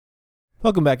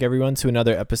Welcome back, everyone, to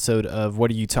another episode of What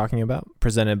Are You Talking About,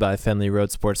 presented by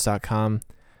FenleyRoadSports.com.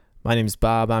 My name's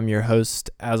Bob. I'm your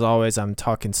host. As always, I'm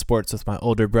talking sports with my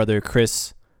older brother,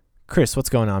 Chris. Chris, what's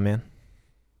going on, man?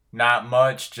 Not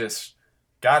much, just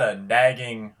got a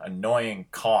nagging, annoying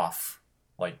cough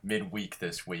like midweek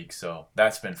this week, so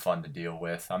that's been fun to deal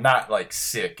with. I'm not like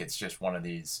sick, it's just one of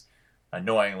these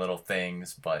annoying little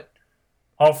things, but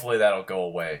hopefully that'll go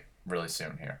away really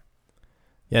soon here.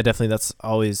 Yeah, definitely. That's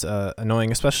always annoying,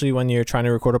 especially when you're trying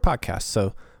to record a podcast.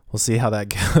 So we'll see how that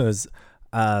goes.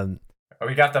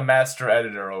 We got the master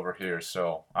editor over here,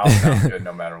 so I'll sound good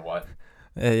no matter what.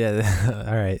 Yeah,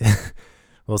 all right.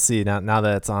 We'll see. Now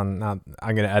that it's on, now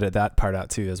I'm going to edit that part out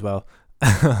too as well.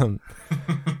 All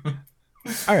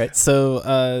right,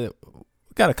 so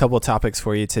we got a couple of topics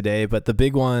for you today, but the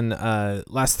big one,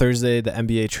 last Thursday, the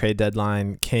NBA trade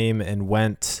deadline came and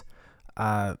went.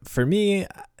 For me,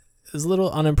 it was a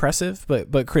little unimpressive,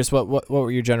 but Chris, what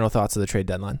were your general thoughts of the trade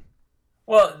deadline?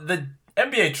 Well, the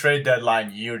NBA trade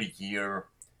deadline year to year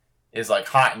is like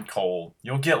hot and cold.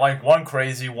 You'll get like one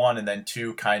crazy one and then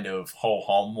two kind of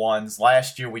ho-hum ones.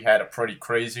 Last year we had a pretty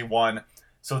crazy one.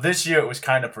 So this year it was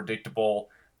kind of predictable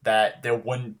that there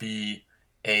wouldn't be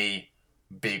a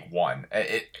big one.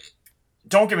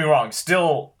 Don't get me wrong,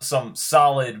 still some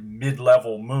solid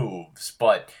mid-level moves,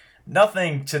 but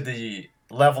nothing to the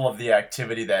level of the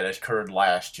activity that occurred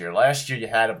last year. Last year you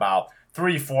had about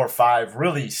 3, 4, 5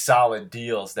 really solid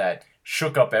deals that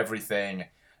shook up everything.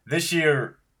 This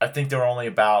year, I think there were only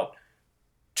about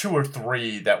 2 or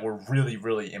 3 that were really,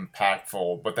 really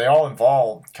impactful, but they all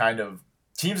involved kind of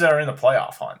teams that are in the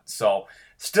playoff hunt. So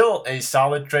still a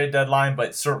solid trade deadline,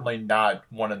 but certainly not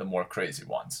one of the more crazy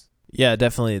ones. Yeah,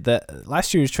 definitely. That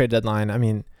last year's trade deadline, I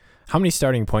mean, how many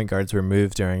starting point guards were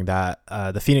moved during that?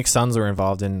 The Phoenix Suns were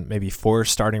involved in maybe 4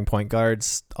 starting point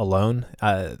guards alone.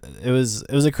 It was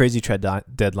a crazy trade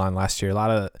deadline last year. A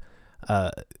lot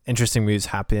of interesting moves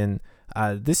happened.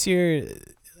 This year,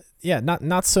 yeah,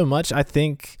 not so much. I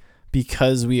think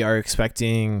because we are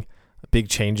expecting big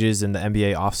changes in the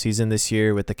NBA offseason this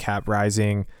year with the cap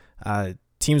rising,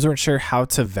 teams weren't sure how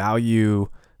to value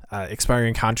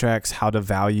expiring contracts, how to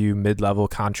value mid-level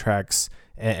contracts,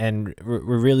 and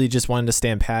we're really just wanting to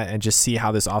stand pat and just see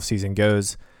how this offseason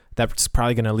goes. That's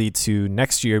probably going to lead to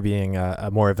next year being a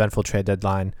more eventful trade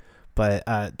deadline. But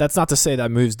that's not to say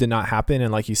that moves did not happen.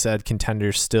 And like you said,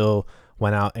 contenders still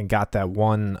went out and got that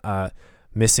one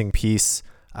missing piece.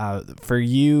 For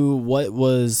you, what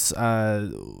was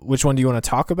which one do you want to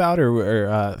talk about,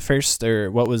 or first,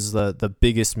 or what was the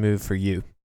biggest move for you?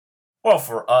 Well,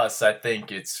 for us, I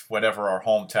think it's whenever our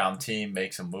hometown team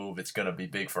makes a move, it's going to be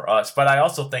big for us. But I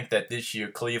also think that this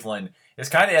year, Cleveland is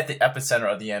kind of at the epicenter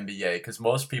of the NBA because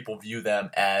most people view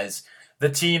them as the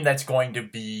team that's going to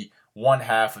be one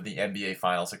half of the NBA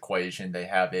Finals equation. They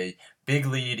have a big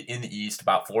lead in the East,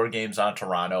 about 4 games on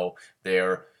Toronto.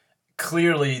 They're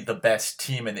clearly the best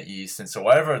team in the East, and so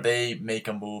whenever they make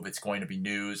a move, it's going to be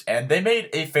news. And they made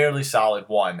a fairly solid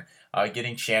one,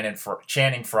 getting Channing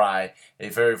Frye, a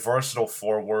very versatile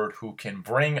forward who can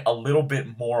bring a little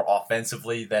bit more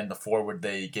offensively than the forward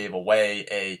they gave away,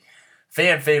 a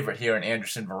fan favorite here in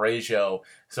Anderson Varejao.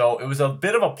 So it was a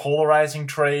bit of a polarizing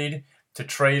trade to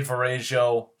trade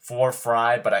Varejao for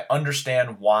Frye, but I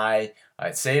understand why.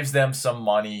 It saves them some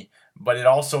money, but it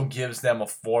also gives them a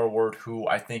forward who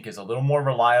I think is a little more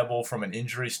reliable from an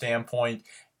injury standpoint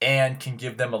and can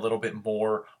give them a little bit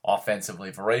more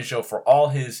offensively. Varejao, for all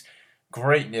his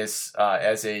greatness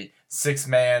as a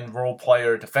 6-man role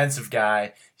player, defensive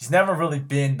guy, he's never really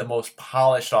been the most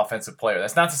polished offensive player.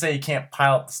 That's not to say he can't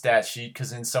pile up the stat sheet,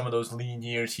 because in some of those lean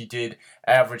years he did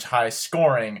average high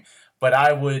scoring, but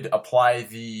I would apply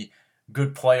the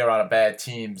good player on a bad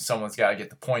team, someone's got to get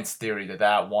the points theory to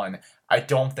that one. I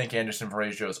don't think Anderson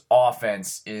Varejau's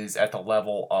offense is at the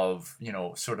level of,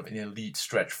 sort of an elite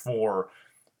stretch 4.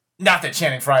 Not that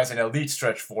Channing Frye is an elite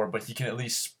stretch 4, but he can at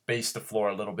least space the floor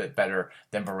a little bit better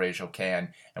than Varejao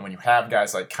can. And when you have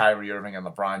guys like Kyrie Irving and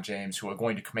LeBron James who are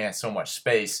going to command so much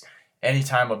space,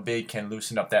 anytime a big can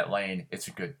loosen up that lane, it's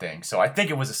a good thing. So I think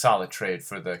it was a solid trade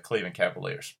for the Cleveland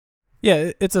Cavaliers.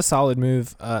 Yeah, it's a solid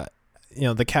move. The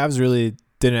Cavs really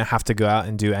didn't have to go out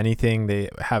and do anything. They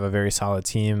have a very solid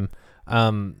team.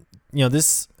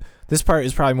 This part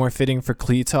is probably more fitting for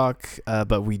Clee Talk,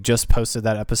 but we just posted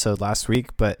that episode last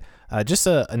week. But just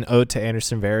an ode to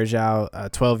Anderson Varejao,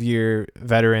 a 12-year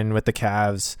veteran with the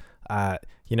Cavs.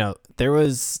 There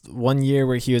was one year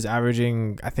where he was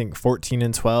averaging, I think, 14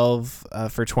 and 12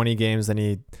 for 20 games. Then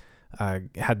he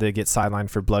had to get sidelined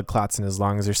for blood clots in his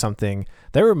lungs or something.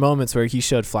 There were moments where he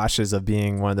showed flashes of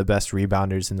being one of the best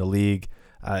rebounders in the league.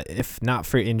 If not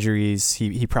for injuries,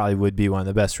 he probably would be one of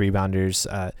the best rebounders.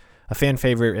 A fan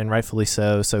favorite, and rightfully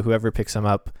so. So whoever picks him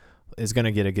up is going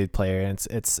to get a good player. And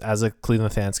it's as a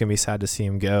Cleveland fan, it's going to be sad to see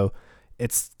him go.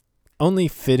 It's only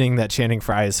fitting that Channing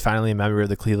Frye is finally a member of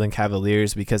the Cleveland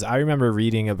Cavaliers, because I remember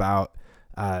reading about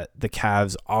the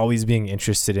Cavs always being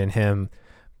interested in him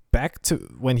back to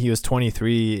when he was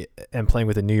 23 and playing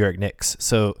with the New York Knicks.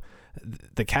 So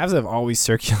the Cavs have always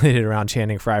circulated around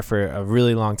Channing Frye for a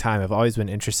really long time. Have always been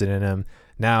interested in him.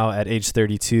 Now at age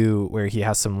 32, where he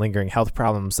has some lingering health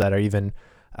problems that are even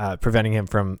preventing him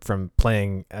from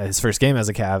playing his first game as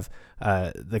a Cav,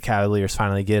 the Cavaliers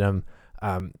finally get him.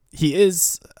 He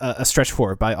is a stretch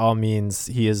four by all means.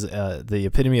 He is the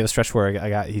epitome of a stretch four.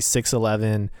 He's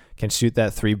 6'11", can shoot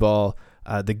that three ball.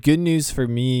 The good news for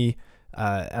me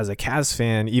as a Cavs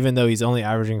fan, even though he's only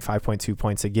averaging 5.2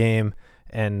 points a game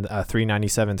and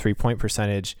 397 3-point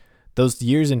percentage, those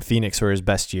years in Phoenix were his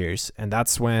best years. And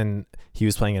that's when he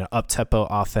was playing an up-tempo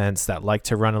offense that liked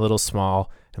to run a little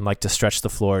small and liked to stretch the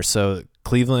floor. So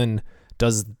Cleveland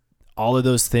does all of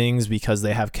those things because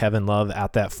they have Kevin Love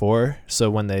at that four. So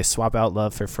when they swap out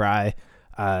Love for Frye,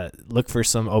 look for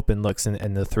some open looks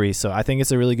in the three. So I think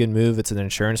it's a really good move. It's an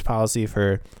insurance policy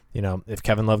for, if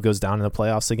Kevin Love goes down in the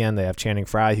playoffs again, they have Channing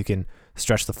Frye who can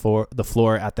stretch the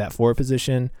floor at that four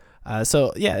position.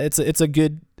 So yeah, it's a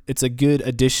good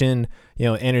addition.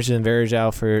 Anderson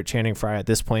Varejao for Channing Frye at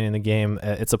this point in the game.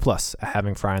 It's a plus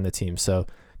having Frye on the team. So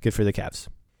good for the Cavs.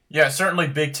 Yeah, certainly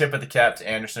big tip of the cap to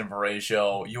Anderson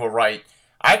Varejao. You were right.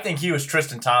 I think he was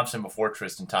Tristan Thompson before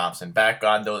Tristan Thompson. Back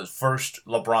on those first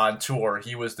LeBron tour,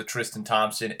 he was the Tristan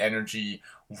Thompson energy,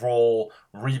 role,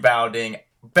 rebounding,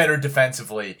 better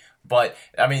defensively. But,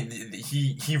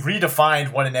 he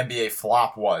redefined what an NBA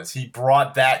flop was. He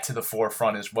brought that to the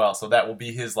forefront as well. So that will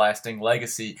be his lasting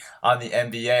legacy on the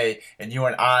NBA. And you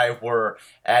and I were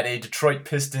at a Detroit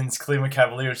Pistons Cleveland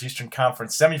Cavaliers Eastern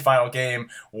Conference semifinal game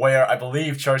where I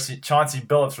believe Chauncey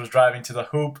Billups was driving to the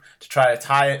hoop to try to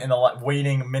tie it in the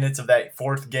waning minutes of that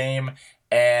fourth game.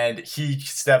 And he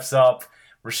steps up.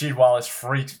 Rasheed Wallace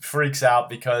freaks out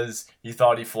because he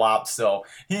thought he flopped. So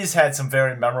he's had some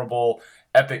very memorable,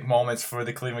 epic moments for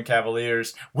the Cleveland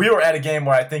Cavaliers. We were at a game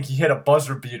where I think he hit a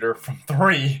buzzer beater from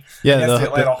three against the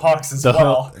Atlanta Hawks as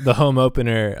well. The home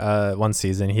opener one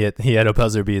season, he had a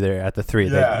buzzer beater at the three.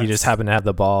 That he just happened to have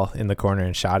the ball in the corner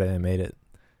and shot it and made it.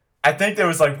 I think there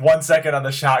was 1 second on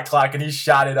the shot clock, and he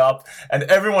shot it up, and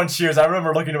everyone cheers. I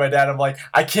remember looking to my dad, I'm like,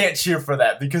 I can't cheer for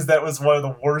that because that was one of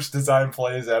the worst design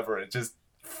plays ever. It just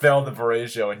fell to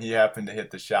Varejao, and he happened to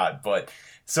hit the shot. But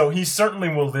so he certainly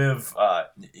will live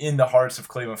in the hearts of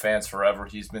Cleveland fans forever.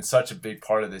 He's been such a big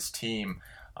part of this team.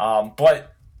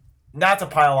 But not to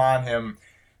pile on him,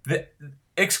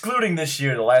 excluding this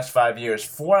year, the last 5 years,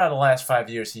 4 out of the last 5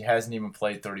 years, he hasn't even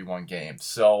played 31 games.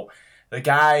 So the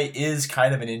guy is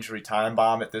kind of an injury time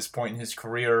bomb at this point in his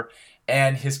career.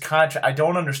 And his contract, I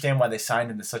don't understand why they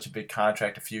signed him to such a big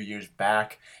contract a few years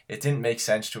back. It didn't make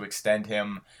sense to extend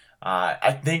him.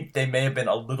 I think they may have been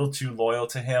a little too loyal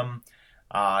to him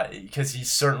because he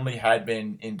certainly had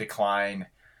been in decline.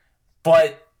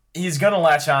 But he's going to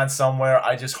latch on somewhere.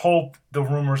 I just hope the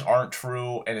rumors aren't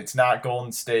true and it's not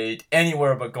Golden State.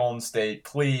 Anywhere but Golden State.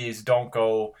 Please don't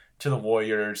go to the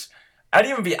Warriors. I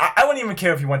wouldn't even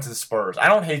care if he went to the Spurs. I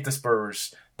don't hate the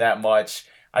Spurs that much.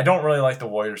 I don't really like the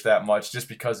Warriors that much just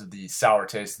because of the sour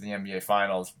taste of the NBA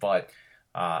Finals. But,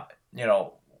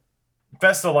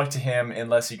 best of luck to him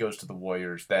unless he goes to the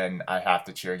Warriors. Then I have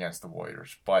to cheer against the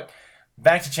Warriors. But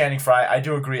back to Channing Frye, I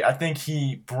do agree. I think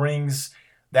he brings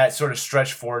that sort of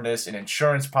stretch forwardness and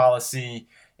insurance policy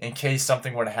in case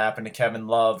something were to happen to Kevin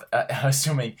Love,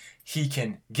 assuming he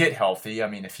can get healthy.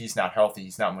 If he's not healthy,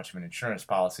 he's not much of an insurance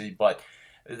policy. But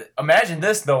imagine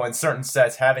this, though, in certain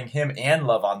sets, having him and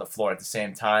Love on the floor at the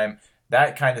same time.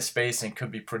 That kind of spacing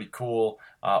could be pretty cool,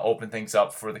 open things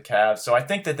up for the Cavs. So I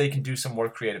think that they can do some more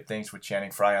creative things with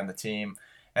Channing Frye on the team.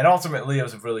 And ultimately, it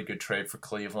was a really good trade for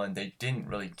Cleveland. They didn't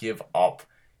really give up,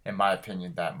 in my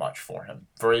opinion, that much for him.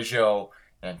 Varejao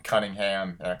and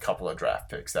Cunningham and a couple of draft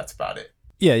picks. That's about it.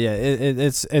 Yeah.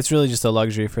 It's really just a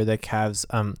luxury for the Cavs.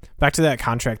 Back to that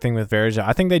contract thing with Varejao.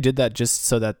 I think they did that just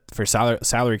so that for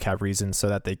salary cap reasons, so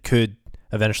that they could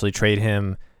eventually trade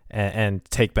him and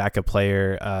take back a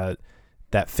player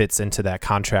that fits into that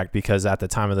contract, because at the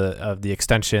time of the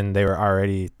extension, they were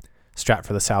already strapped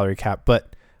for the salary cap.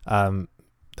 But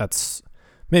that's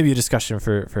maybe a discussion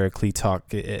for a Clee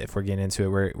Talk if we're getting into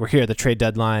it. We're here at the trade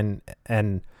deadline,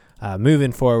 and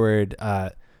moving forward,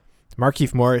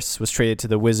 Markieff Morris was traded to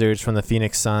the Wizards from the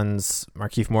Phoenix Suns.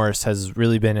 Markieff Morris has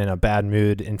really been in a bad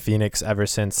mood in Phoenix ever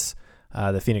since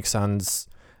the Phoenix Suns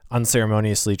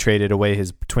unceremoniously traded away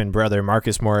his twin brother,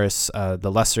 Marcus Morris,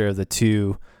 the lesser of the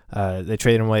two. They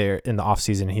traded him away in the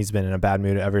offseason, and he's been in a bad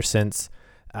mood ever since.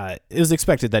 It was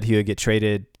expected that he would get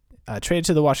traded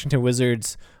to the Washington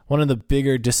Wizards. One of the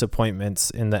bigger disappointments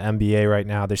in the NBA right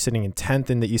now. They're sitting in 10th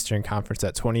in the Eastern Conference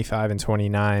at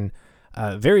 25-29,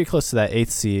 very close to that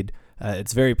 8th seed.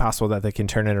 It's very possible that they can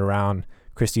turn it around.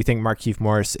 Chris, do you think Markieff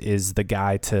Morris is the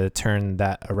guy to turn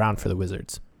that around for the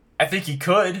Wizards? I think he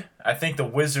could. I think the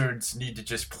Wizards need to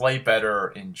just play better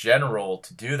in general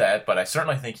to do that, but I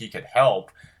certainly think he could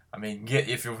help. I mean,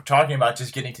 if you're talking about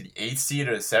just getting to the 8th seed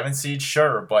or the 7th seed,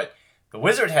 sure, but the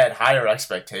Wizards had higher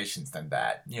expectations than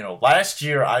that. Last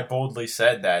year I boldly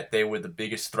said that they were the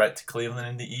biggest threat to Cleveland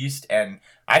in the East, and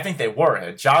I think they were.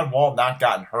 Had John Wall not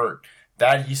gotten hurt,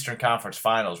 that Eastern Conference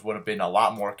Finals would have been a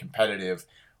lot more competitive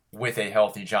with a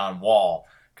healthy John Wall,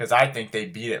 because I think they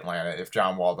beat Atlanta if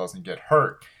John Wall doesn't get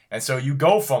hurt. And so you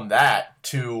go from that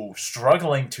to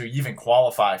struggling to even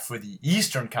qualify for the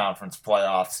Eastern Conference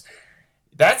playoffs.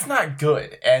 That's not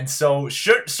good. And so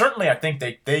certainly I think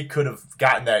they could have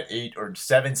gotten that 8 or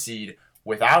 7 seed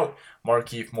without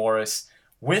Markieff Morris.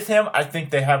 With him, I think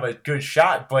they have a good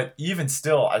shot, but even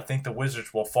still, I think the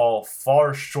Wizards will fall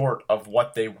far short of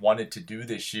what they wanted to do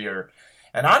this year.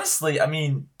 And honestly, I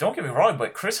mean, don't get me wrong,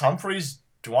 but Chris Humphries,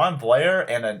 DeJuan Blair,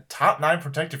 and a top 9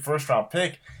 protected first-round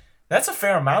pick, that's a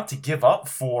fair amount to give up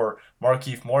for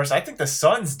Markieff Morris. I think the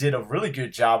Suns did a really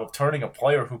good job of turning a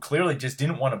player who clearly just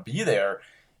didn't want to be there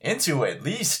into at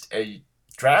least a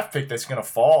draft pick that's going to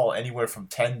fall anywhere from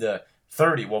 10 to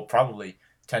 30. Well, probably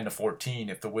 10 to 14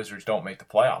 if the Wizards don't make the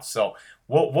playoffs. So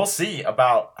we'll see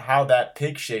about how that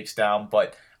pick shakes down.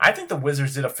 But I think the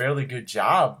Wizards did a fairly good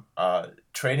job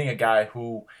trading a guy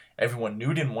who everyone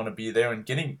knew didn't want to be there and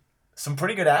getting some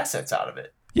pretty good assets out of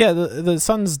it. Yeah, the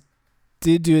Suns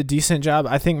did do a decent job.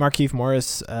 I think Markieff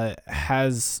Morris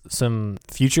has some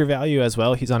future value as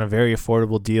well. He's on a very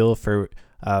affordable deal for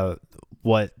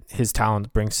what his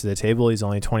talent brings to the table. He's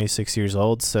only 26 years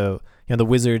old, so the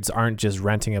Wizards aren't just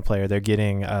renting a player; they're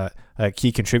getting a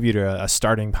key contributor, a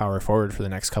starting power forward for the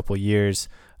next couple of years.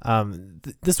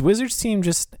 This Wizards team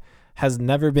just has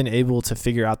never been able to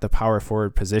figure out the power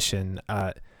forward position.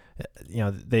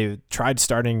 They tried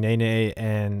starting Nene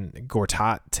and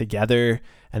Gortat together,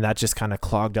 and that just kind of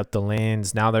clogged up the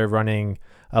lanes. Now they're running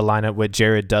a lineup with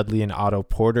Jared Dudley and Otto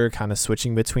Porter kind of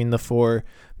switching between the four.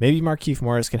 Maybe Markieff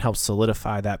Morris can help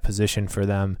solidify that position for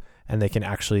them, and they can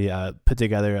actually put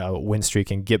together a win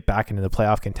streak and get back into the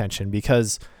playoff contention,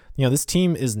 because this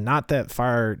team is not that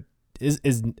far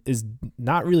is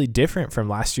not really different from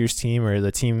last year's team or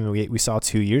the team we saw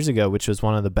 2 years ago, which was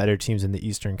one of the better teams in the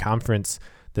Eastern Conference.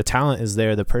 The talent is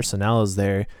there, the personnel is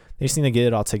there. They just need to get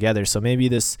it all together. So maybe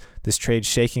this trade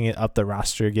shaking it up the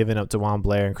roster, giving up DeJuan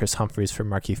Blair and Chris Humphries for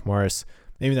Markieff Morris,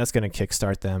 maybe that's going to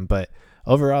kickstart them. But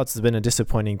overall, it's been a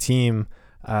disappointing team.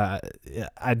 I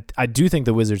do think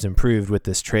the Wizards improved with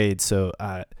this trade, so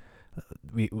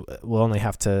we'll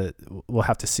have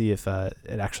to see if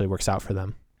it actually works out for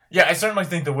them. Yeah, I certainly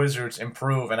think the Wizards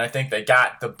improve, and I think they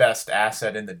got the best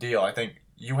asset in the deal. I think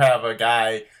you have a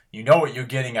guy, you know what you're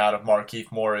getting out of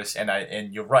Markieff Morris,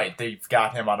 and you're right, they've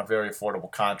got him on a very affordable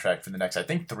contract for the next, I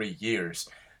think, 3 years.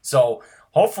 So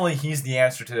hopefully he's the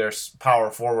answer to their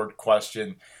power forward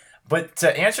question. But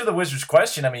to answer the Wizards'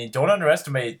 question, I mean, don't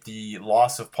underestimate the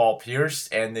loss of Paul Pierce,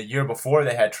 and the year before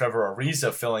they had Trevor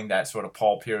Ariza filling that sort of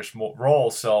Paul Pierce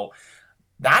role. So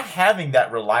not having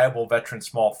that reliable veteran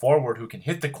small forward who can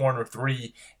hit the corner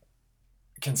three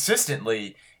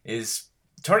consistently is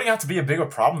turning out to be a bigger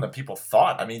problem than people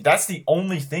thought. I mean, that's the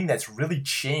only thing that's really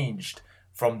changed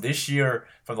from this year,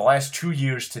 from the last 2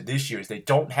 years to this year, is they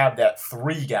don't have that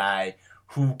three guy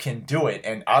who can do it.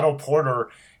 And Otto Porter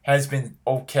has been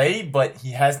okay, but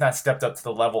he has not stepped up to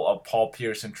the level of Paul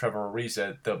Pierce and Trevor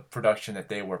Ariza, the production that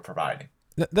they were providing.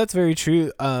 That's very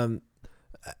true.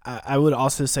 I would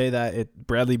also say that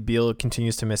Bradley Beal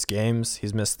continues to miss games.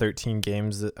 He's missed 13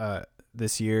 games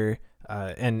this year.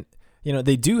 And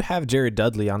they do have Jared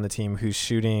Dudley on the team who's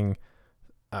shooting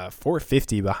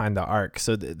 .450 behind the arc.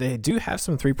 So they do have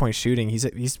some 3-point shooting.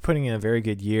 He's putting in a very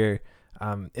good year.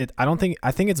 I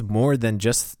think it's more than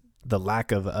just the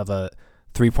lack of a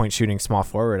 3-point shooting small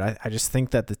forward. I just think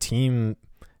that the team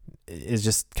is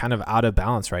just kind of out of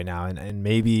balance right now, and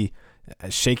maybe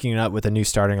shaking it up with a new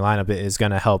starting lineup is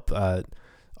going to help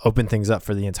open things up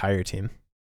for the entire team.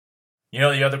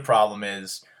 The other problem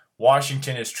is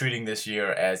Washington is treating this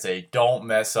year as a don't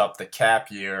mess up the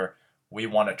cap year. We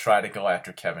want to try to go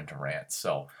after Kevin Durant.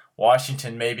 So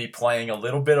Washington may be playing a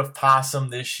little bit of possum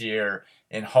this year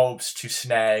in hopes to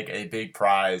snag a big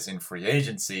prize in free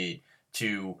agency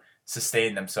to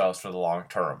sustain themselves for the long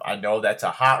term. I know that's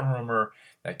a hot rumor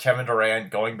that Kevin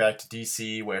Durant going back to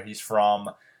DC, where he's from,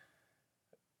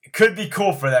 it could be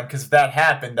cool for them, because if that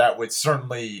happened, that would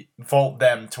certainly vault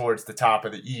them towards the top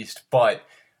of the East. But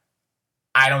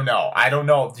I don't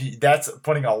know. That's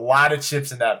putting a lot of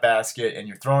chips in that basket, and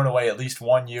you're throwing away at least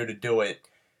 1 year to do it.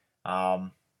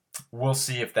 We'll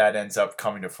see if that ends up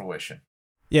coming to fruition.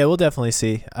 Yeah, we'll definitely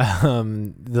see.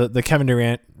 The Kevin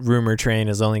Durant rumor train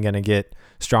is only going to get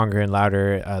stronger and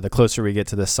louder the closer we get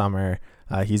to the summer.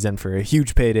 He's in for a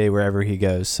huge payday wherever he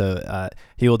goes, so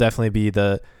he will definitely be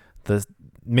the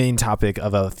main topic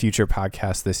of a future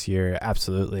podcast this year.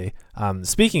 Absolutely.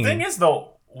 Speaking. The thing is,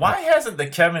 though, why hasn't the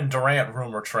Kevin Durant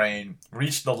rumor train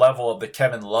reached the level of the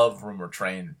Kevin Love rumor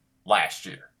train last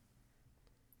year?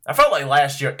 I felt like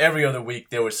last year, every other week,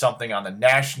 there was something on the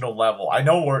national level. I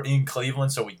know we're in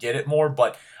Cleveland, so we get it more,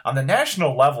 but on the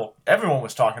national level, everyone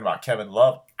was talking about Kevin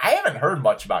Love. I haven't heard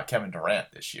much about Kevin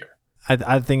Durant this year.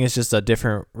 I think it's just a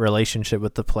different relationship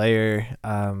with the player.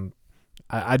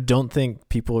 I don't think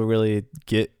people really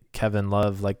get Kevin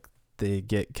Love like they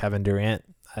get Kevin Durant.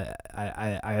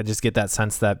 I just get that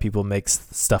sense that people make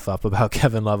stuff up about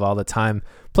Kevin Love all the time.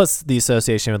 Plus, the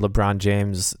association with LeBron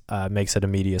James makes it a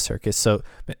media circus. So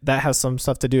that has some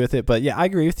stuff to do with it. But yeah, I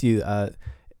agree with you.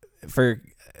 For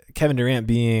Kevin Durant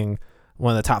being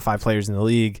one of the top 5 players in the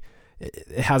league,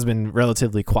 it has been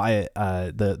relatively quiet,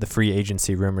 the free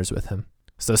agency rumors with him.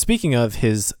 So speaking of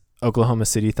his Oklahoma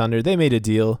City Thunder, they made a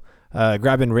deal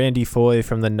grabbing Randy Foye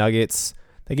from the Nuggets.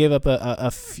 They gave up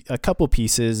a couple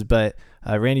pieces, but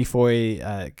Randy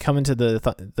Foye coming to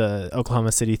the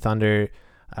Oklahoma City Thunder.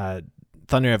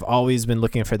 Thunder have always been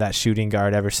looking for that shooting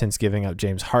guard ever since giving up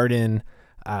James Harden.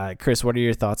 Chris, what are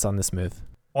your thoughts on this move?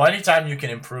 Well, anytime you can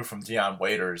improve from Dion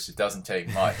Waiters, it doesn't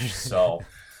take much. So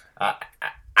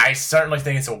I certainly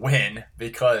think it's a win,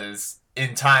 because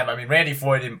in time, I mean, Randy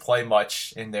Foye didn't play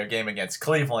much in their game against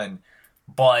Cleveland,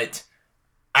 but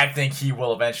I think he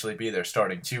will eventually be their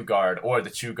starting 2 guard, or the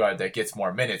 2 guard that gets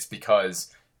more minutes,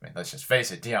 because, I mean, let's just face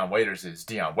it, Dion Waiters is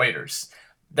Dion Waiters.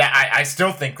 I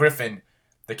still think Griffin,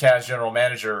 the Cavs general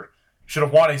manager, should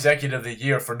have won Executive of the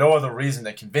Year for no other reason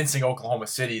than convincing Oklahoma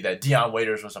City that Dion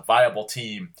Waiters was a viable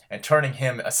team and turning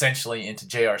him essentially into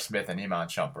J.R. Smith and Iman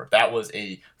Shumpert. That was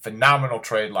a phenomenal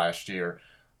trade last year,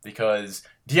 because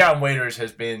Dion Waiters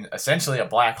has been essentially a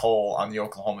black hole on the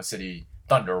Oklahoma City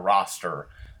Thunder roster.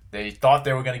 They thought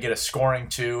they were going to get a scoring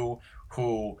 2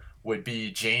 who would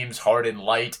be James Harden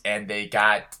light, and they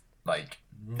got, like,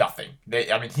 nothing.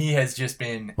 He has just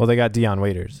been... Well, they got Dion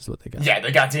Waiters is what they got. Yeah,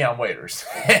 they got Dion Waiters.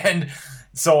 And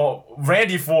so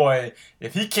Randy Foye,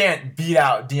 if he can't beat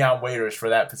out Dion Waiters for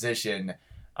that position,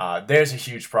 there's a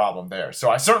huge problem there. So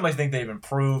I certainly think they've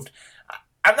improved.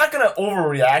 I'm not going to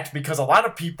overreact, because a lot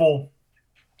of people,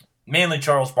 mainly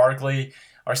Charles Barkley,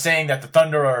 are saying that the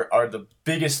Thunder are the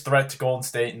biggest threat to Golden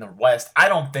State in the West. I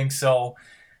don't think so.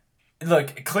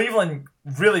 Look, Cleveland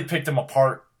really picked them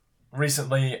apart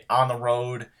recently on the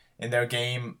road in their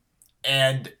game,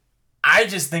 and I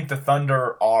just think the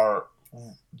Thunder are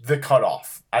the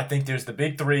cutoff. I think there's the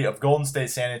big 3 of Golden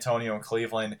State, San Antonio, and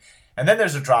Cleveland, and then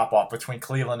there's a drop-off between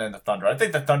Cleveland and the Thunder. I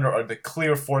think the Thunder are the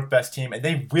clear 4th best team, and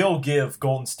they will give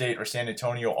Golden State or San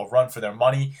Antonio a run for their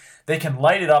money. They can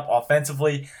light it up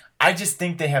offensively. I just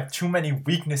think they have too many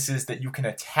weaknesses that you can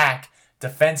attack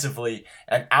defensively,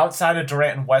 and outside of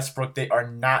Durant and Westbrook, they are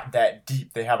not that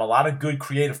deep. They have a lot of good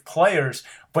creative players,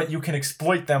 but you can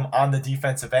exploit them on the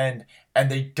defensive end,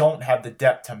 and they don't have the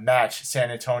depth to match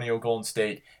San Antonio, Golden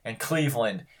State, and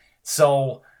Cleveland.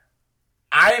 So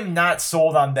I am not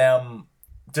sold on them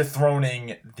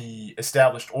dethroning the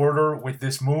established order with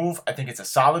this move. I think it's a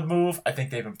solid move. I think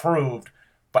they've improved,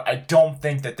 but I don't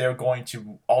think that they're going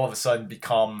to all of a sudden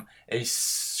become a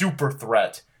super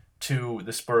threat to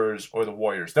the Spurs or the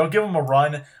Warriors. They'll give them a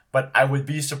run, but I would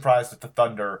be surprised if the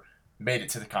Thunder made it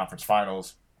to the conference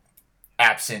finals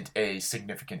absent a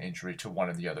significant injury to one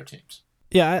of the other teams.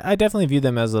 Yeah, I definitely view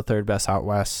them as the 3rd best out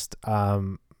west.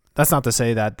 That's not to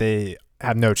say that they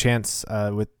have no chance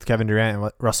with Kevin Durant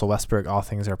and Russell Westbrook. All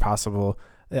things are possible.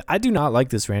 I do not like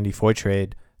this Randy Foye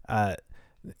trade.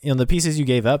 The pieces you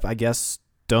gave up, I guess,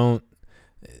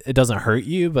 it doesn't hurt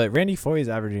you, but Randy Foye is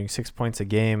averaging 6 points a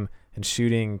game and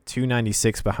shooting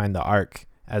 .296 behind the arc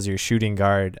as your shooting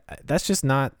guard. That's just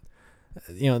not,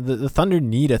 the Thunder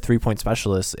need a 3-point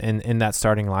specialist in that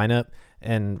starting lineup.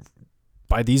 And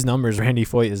by these numbers, Randy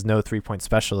Foye is no 3-point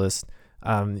specialist.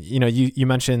 You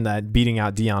mentioned that beating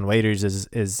out Dion Waiters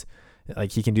is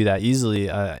like he can do that easily.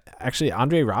 Actually,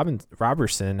 Andre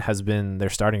Robertson has been their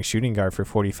starting shooting guard for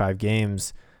 45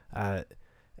 games.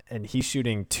 and he's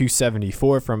shooting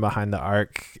 274 from behind the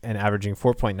arc and averaging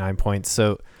 4.9 points.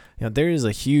 So, there is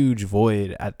a huge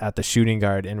void at the shooting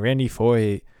guard, and Randy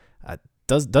Foye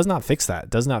does not fix that.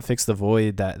 Does not fix the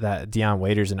void that Dion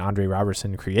Waiters and Andre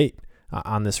Robertson create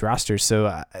on this roster.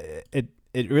 So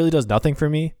it really does nothing for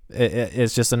me.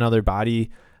 It's just another body.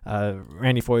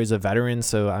 Randy Foye is a veteran,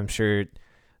 so I'm sure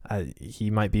he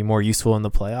might be more useful in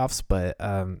the playoffs. But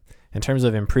in terms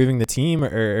of improving the team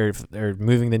or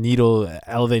moving the needle,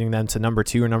 elevating them to number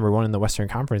 2 or number 1 in the Western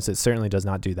Conference, it certainly does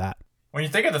not do that. When you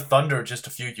think of the Thunder just a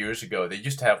few years ago, they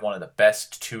used to have one of the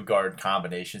best two-guard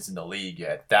combinations in the league. You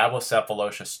had Dabo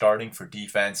Cephalosha starting for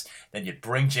defense, then you'd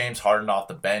bring James Harden off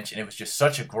the bench, and it was just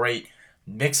such a great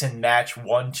mix-and-match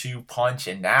 1-2 punch.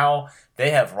 And now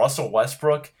they have Russell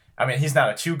Westbrook. I mean, he's not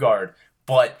a two-guard,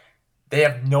 but they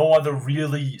have no other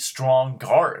really strong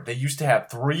guard. They used to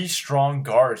have 3 strong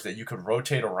guards that you could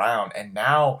rotate around, and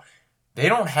now they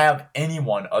don't have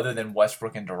anyone other than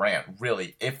Westbrook and Durant,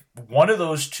 really. If one of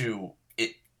those two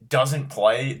doesn't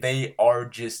play, they are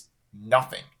just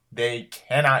nothing. They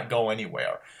cannot go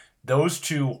anywhere. Those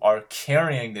two are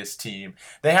carrying this team.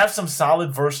 They have some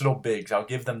solid, versatile bigs. I'll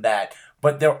give them that.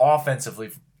 But they're offensively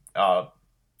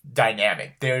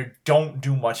dynamic. They don't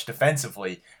do much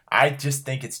defensively. I just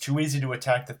think it's too easy to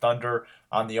attack the Thunder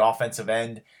on the offensive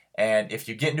end. And if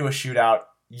you get into a shootout,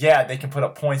 yeah, they can put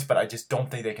up points, but I just don't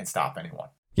think they can stop anyone.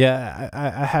 Yeah,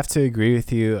 I have to agree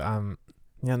with you.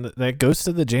 That ghost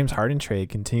of the James Harden trade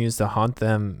continues to haunt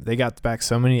them. They got back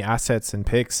so many assets and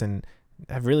picks and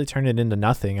have really turned it into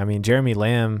nothing. I mean, Jeremy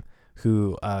Lamb,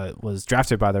 who was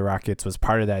drafted by the Rockets, was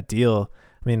part of that deal.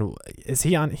 I mean,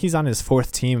 he's on his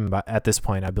 4th team at this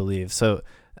point, I believe. So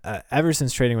ever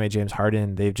since trading away James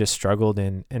Harden, they've just struggled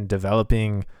in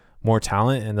developing more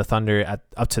talent, and the Thunder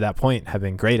up to that point have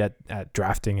been great at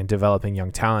drafting and developing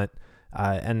young talent.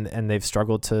 And they've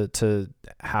struggled to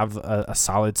have a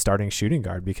solid starting shooting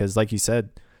guard because, like you said,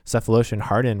 Cephalosha and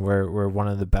Harden were one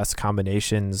of the best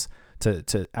combinations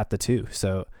to at the 2.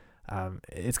 So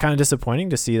it's kind of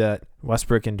disappointing to see that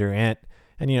Westbrook and Durant,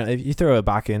 and if you throw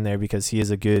Ibaka in there because he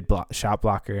is a good shot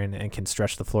blocker and can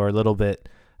stretch the floor a little bit,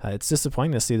 it's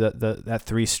disappointing to see that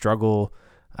 3 struggle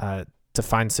to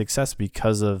find success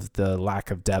because of the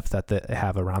lack of depth that they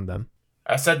have around them.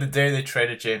 I said the day they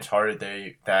traded James Harden,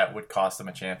 that would cost them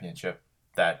a championship.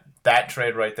 That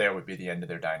trade right there would be the end of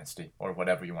their dynasty, or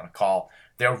whatever you want to call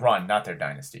their run, not their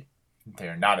dynasty. They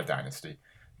are not a dynasty.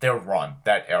 Their run,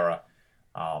 that era.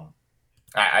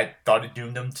 I thought it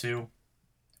doomed them to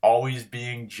always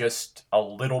being just a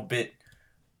little bit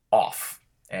off.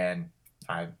 And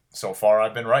so far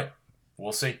I've been right.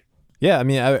 We'll see. Yeah, I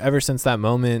mean, ever since that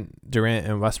moment, Durant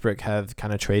and Westbrook have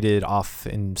kind of traded off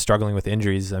and struggling with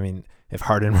injuries. I mean, if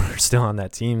Harden were still on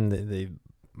that team, they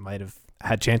might have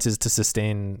had chances to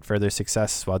sustain further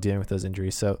success while dealing with those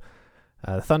injuries. So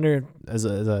the Thunder is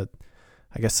a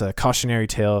cautionary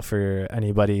tale for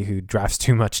anybody who drafts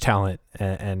too much talent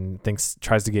and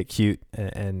tries to get cute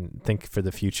and think for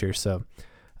the future. So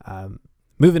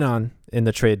moving on in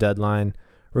the trade deadline,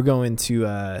 we're going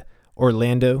to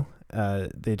Orlando.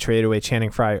 They traded away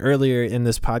Channing Frye earlier in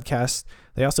this podcast.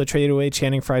 They also traded away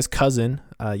Channing Frye's cousin.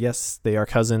 Yes, they are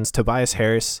cousins. Tobias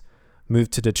Harris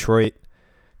moved to Detroit.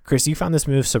 Chris, you found this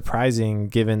move surprising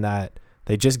given that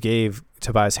they just gave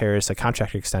Tobias Harris a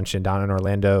contract extension down in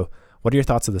Orlando. What are your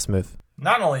thoughts of this move?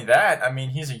 Not only that, I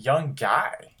mean, he's a young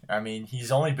guy. I mean,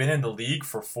 he's only been in the league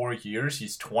for 4 years.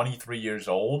 He's 23 years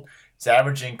old. He's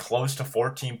averaging close to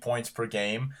 14 points per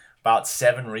game, about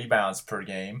 7 rebounds per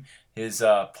game. His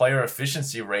player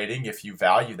efficiency rating, if you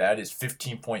value that, is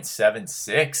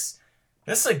 15.76.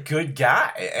 This is a good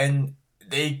guy, and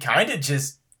they kind of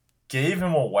just gave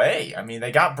him away. I mean,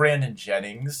 they got Brandon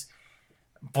Jennings,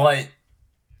 but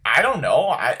I don't know.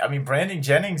 I mean, Brandon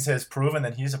Jennings has proven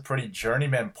that he's a pretty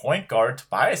journeyman point guard.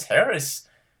 Tobias Harris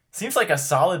seems like a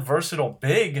solid, versatile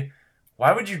big.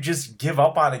 Why would you just give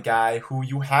up on a guy who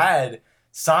you had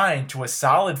signed to a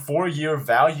solid 4-year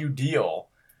value deal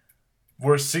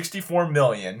worth $64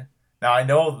 million? Now, I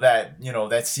know that,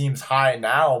 that seems high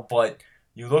now, but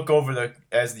you look over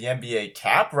as the NBA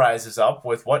cap rises up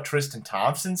with what Tristan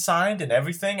Thompson signed and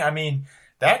everything. I mean,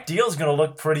 that deal is going to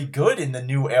look pretty good in the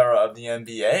new era of the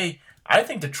NBA. I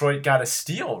think Detroit got a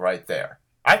steal right there.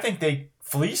 I think they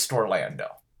fleeced Orlando.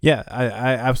 Yeah,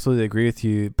 I absolutely agree with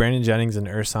you. Brandon Jennings and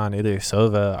Ersan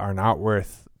Ilyasova are not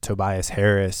worth Tobias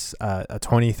Harris, a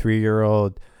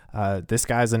 23-year-old. This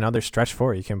guy's another stretch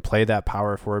forward. He can play that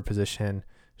power forward position,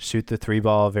 shoot the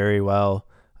 3-ball very well.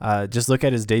 Just look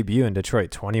at his debut in Detroit,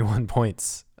 21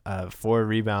 points, 4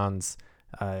 rebounds,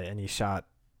 and he shot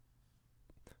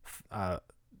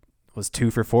was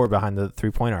 2 for 4 behind the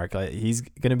 3-point arc. Like, he's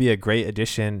going to be a great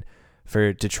addition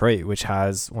for Detroit, which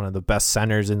has one of the best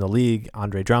centers in the league,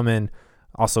 Andre Drummond,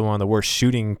 also one of the worst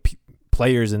shooting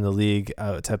players in the league.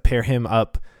 To pair him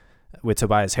up with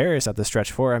Tobias Harris at the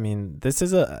stretch 4, I mean,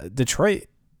 Detroit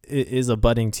is a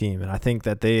budding team, and I think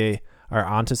that they are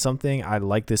onto something. I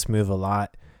like this move a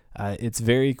lot. It's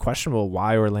very questionable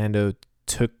why Orlando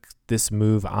took this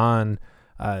move on.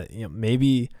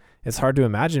 Maybe it's hard to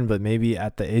imagine, but maybe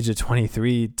at the age of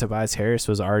 23, Tobias Harris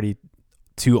was already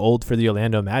too old for the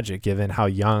Orlando Magic, given how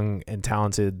young and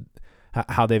talented,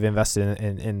 how they've invested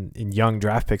in young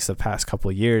draft picks the past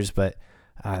couple of years. But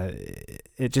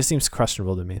it just seems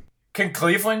questionable to me. Can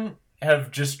Cleveland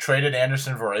have just traded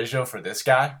Anderson Varejao for this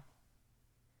guy?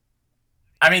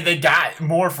 I mean, they got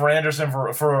more for Anderson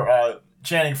for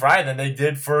Channing Frye than they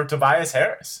did for Tobias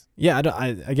Harris. Yeah,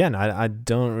 I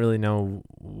don't really know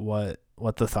what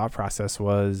the thought process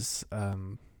was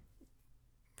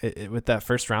with that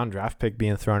first round draft pick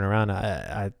being thrown around.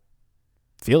 I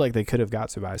feel like they could have got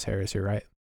Tobias Harris. You're right.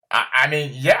 I mean,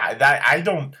 yeah, that I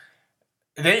don't.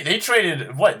 They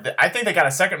traded what? I think they got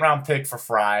a second round pick for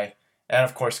Frye, and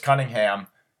of course Cunningham.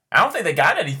 I don't think they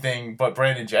got anything but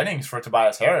Brandon Jennings for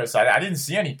Tobias Harris. I didn't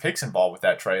see any picks involved with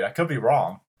that trade. I could be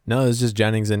wrong. No, it was just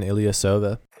Jennings and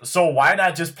Ilyasova. So why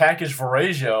not just package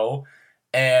Varejao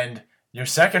and your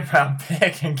second round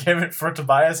pick and give it for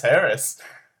Tobias Harris?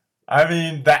 I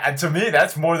mean, that to me,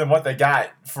 that's more than what they got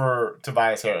for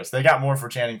Tobias Harris. They got more for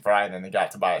Channing Frye than they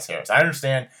got Tobias Harris. I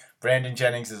understand Brandon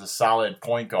Jennings is a solid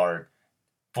point guard,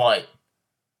 but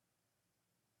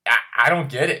I don't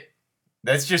get it.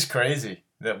 That's just crazy.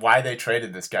 That why they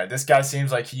traded this guy. This guy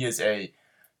seems like he is a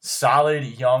solid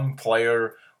young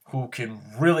player who can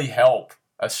really help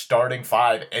a starting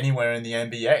 5 anywhere in the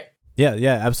NBA. Yeah,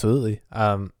 absolutely.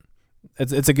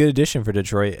 It's a good addition for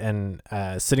Detroit, and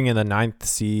sitting in the 9th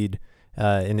seed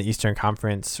in the Eastern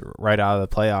Conference right out of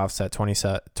the playoffs at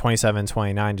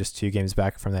 27-29, just 2 games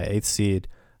back from that 8th seed.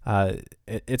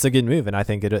 It's a good move, and I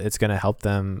think it's going to help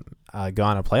them go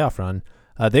on a playoff run.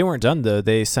 They weren't done though.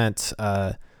 They sent.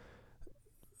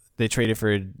 They traded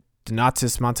for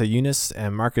Donatas Motiejunas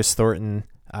and Marcus Thornton.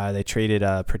 They traded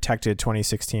a protected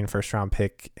 2016 first-round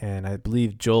pick, and I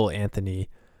believe Joel Anthony.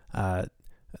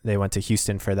 They went to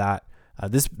Houston for that.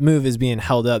 This move is being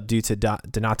held up due to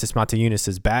Donatas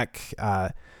Motiejunas' back.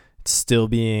 It's still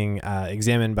being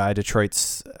examined by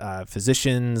Detroit's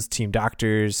physicians, team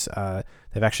doctors.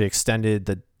 They've actually extended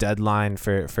the deadline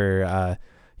for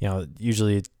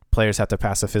usually players have to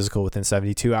pass a physical within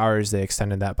 72 hours. They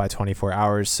extended that by 24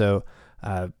 hours. So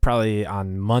probably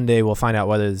on Monday, we'll find out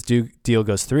whether this deal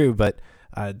goes through. But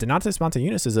Donatas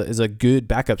Motiejunas is a good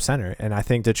backup center. And I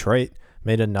think Detroit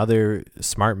made another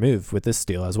smart move with this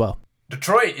deal as well.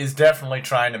 Detroit is definitely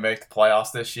trying to make the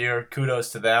playoffs this year.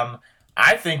 Kudos to them.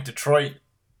 I think Detroit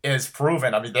is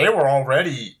proven. I mean, they were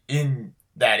already in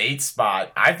that 8th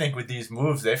spot. I think with these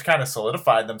moves, they've kind of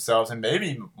solidified themselves and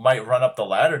maybe might run up the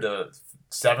ladder to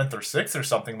 7th or 6th or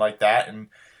something like that. And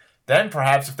then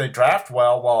perhaps if they draft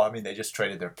well, I mean, they just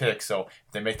traded their pick. So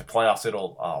if they make the playoffs,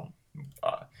 it'll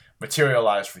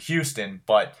materialize for Houston.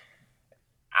 But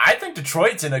I think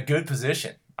Detroit's in a good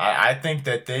position. I think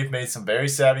that they've made some very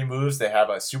savvy moves. They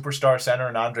have a superstar center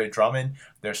in Andre Drummond.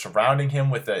 They're surrounding him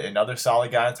with another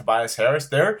solid guy in Tobias Harris.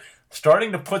 They're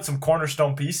starting to put some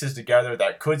cornerstone pieces together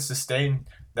that could sustain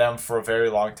them for a very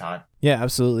long time. Yeah,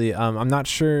 absolutely. I'm not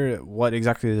sure what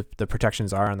exactly the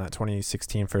protections are on that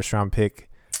 2016 first round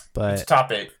pick, but it's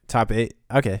top 8. Top 8.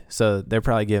 Okay, so they're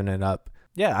probably giving it up.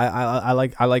 Yeah, I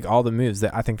like all the moves.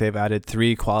 That I think they've added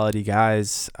 3 quality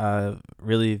guys.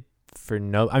 Really.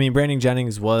 Brandon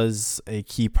Jennings was a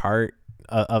key part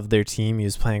of their team. He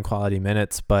was playing quality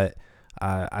minutes, but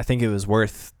I think it was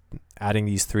worth adding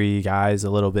these 3 guys, a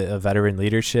little bit of veteran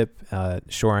leadership,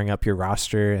 shoring up your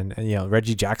roster. And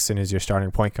Reggie Jackson is your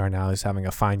starting point guard now. He's having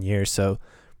a fine year. So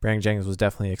Brandon Jennings was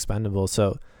definitely expendable.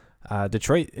 So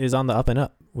Detroit is on the up and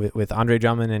up with Andre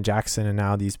Drummond and Jackson, and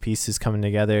now these pieces coming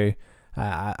together.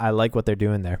 I like what they're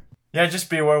doing there. Yeah, just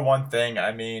be aware one thing.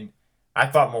 I mean, I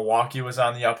thought Milwaukee was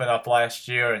on the up and up last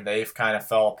year, and they've kind of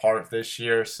fell apart this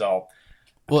year. So,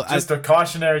 a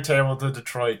cautionary tale to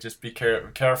Detroit. Just be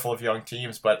careful of young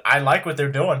teams. But I like what they're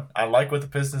doing. I like what the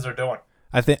Pistons are doing.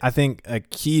 I think a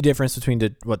key difference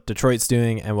between what Detroit's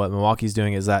doing and what Milwaukee's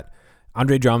doing is that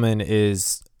Andre Drummond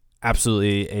is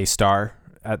absolutely a star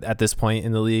at this point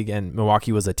in the league, and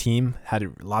Milwaukee was a team,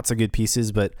 had lots of good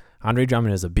pieces, but Andre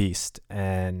Drummond is a beast,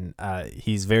 and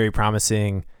he's very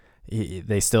promising.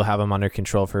 They still have him under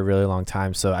control for a really long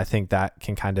time. So I think that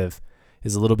can kind of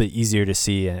is a little bit easier to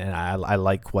see. And I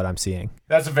like what I'm seeing.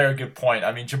 That's a very good point.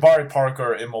 I mean, Jabari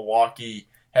Parker in Milwaukee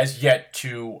has yet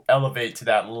to elevate to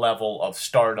that level of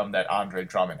stardom that Andre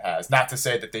Drummond has. Not to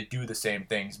say that they do the same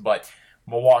things, but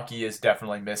Milwaukee is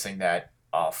definitely missing that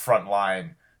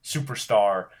frontline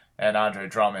superstar, and Andre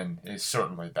Drummond is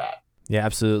certainly that. Yeah,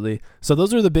 absolutely. So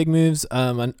those are the big moves.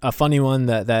 A funny one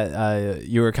that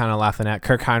you were kind of laughing at.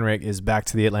 Kirk Hinrich is back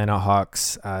to the Atlanta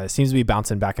Hawks. Seems to be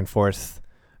bouncing back and forth.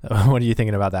 What are you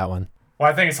thinking about that one?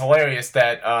 Well, I think it's hilarious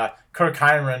that Kirk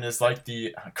Hinrich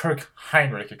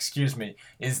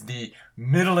is the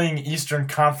middling Eastern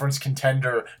Conference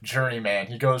contender journeyman.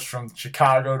 He goes from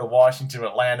Chicago to Washington,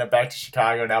 Atlanta, back to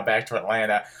Chicago, now back to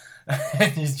Atlanta.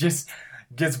 And he's just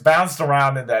gets bounced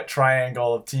around in that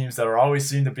triangle of teams that are always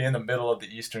seem to be in the middle of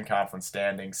the Eastern Conference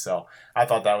standings. So I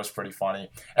thought that was pretty funny.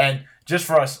 And just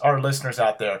for us, our listeners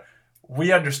out there,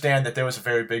 we understand that there was a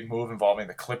very big move involving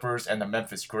the Clippers and the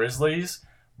Memphis Grizzlies,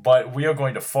 but we are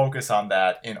going to focus on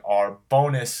that in our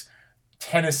bonus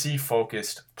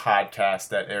Tennessee-focused podcast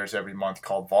that airs every month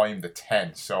called Volume the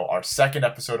 10. So our second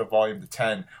episode of Volume the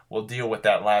 10 will deal with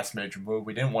that last major move.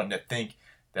 We didn't want to think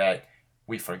that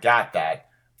we forgot that.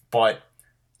 But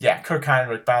yeah, Kirk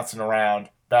Hinrich bouncing around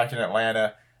back in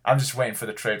Atlanta. I'm just waiting for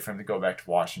the trade for him to go back to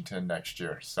Washington next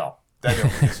year. So then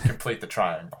he'll just complete the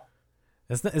triangle.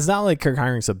 It's not like Kirk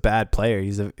Hinrich's a bad player.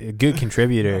 He's a good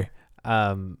contributor.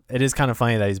 It is kind of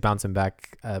funny that he's bouncing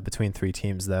back between three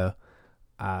teams, though.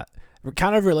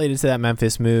 Kind of related to that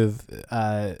Memphis move,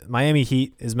 Miami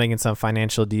Heat is making some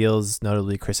financial deals.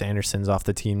 Notably, Chris Andersen's off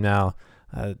the team now.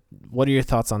 What are your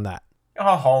thoughts on that?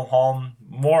 Home.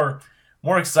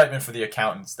 More excitement for the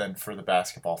accountants than for the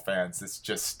basketball fans. It's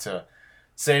just to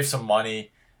save some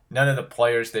money. None of the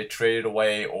players they traded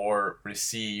away or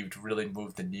received really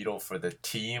moved the needle for the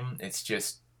team. It's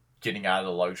just getting out of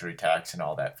the luxury tax and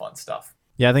all that fun stuff.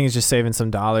 Yeah, I think it's just saving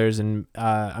some dollars, and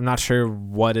I'm not sure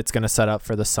what it's going to set up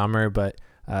for the summer, but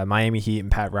Miami Heat and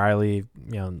Pat Riley,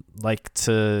 like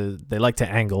to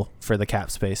angle for the cap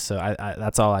space. So I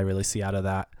that's all I really see out of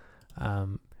that.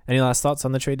 Any last thoughts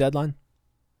on the trade deadline?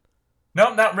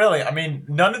 No, not really. I mean,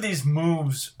 none of these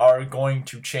moves are going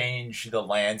to change the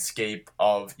landscape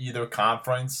of either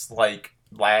conference like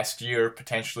last year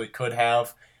potentially could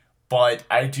have. But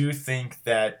I do think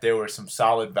that there were some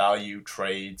solid value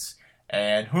trades.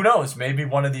 And who knows, maybe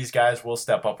one of these guys will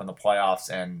step up in the playoffs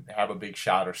and have a big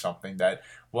shot or something that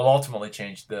will ultimately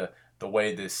change the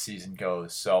way this season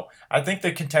goes. So I think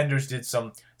the contenders did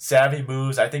some savvy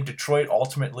moves. I think Detroit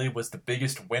ultimately was the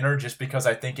biggest winner just because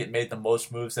I think it made the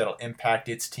most moves that'll impact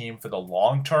its team for the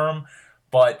long term.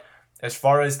 But as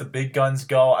far as the big guns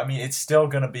go, I mean, it's still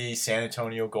going to be San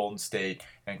Antonio, Golden State,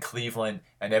 and Cleveland,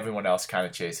 and everyone else kind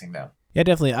of chasing them. Yeah,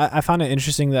 definitely. I found it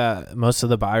interesting that most of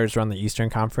the buyers were on the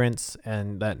Eastern Conference,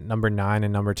 and that number 9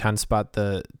 and number 10 spot,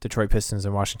 the Detroit Pistons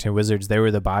and Washington Wizards, they were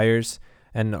the buyers,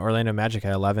 and Orlando Magic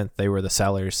at 11th, they were the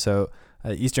sellers. So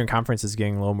Eastern Conference is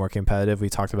getting a little more competitive. We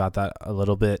talked about that a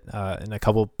little bit in a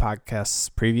couple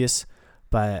podcasts previous,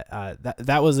 but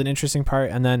that was an interesting part.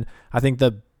 And then I think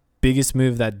the biggest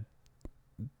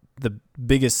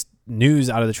news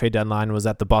out of the trade deadline was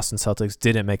that the Boston Celtics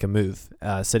didn't make a move,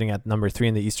 sitting at number 3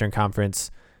 in the Eastern Conference.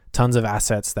 Tons of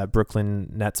assets that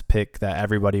Brooklyn Nets pick that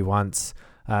everybody wants,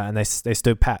 and they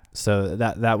stood pat. So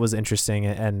that was interesting,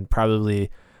 and probably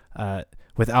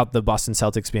without the Boston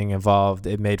Celtics being involved,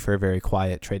 it made for a very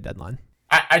quiet trade deadline.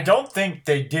 I don't think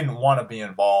they didn't want to be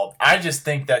involved. I just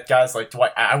think that guys like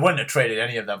Dwight, I wouldn't have traded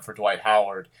any of them for Dwight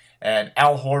Howard, and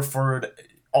Al Horford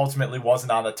ultimately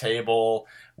wasn't on the table.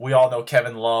 We all know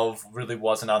Kevin Love really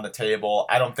wasn't on the table.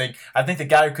 I think the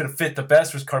guy who could have fit the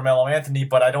best was Carmelo Anthony,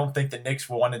 but I don't think the Knicks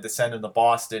wanted to send him to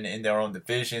Boston in their own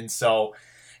division. So,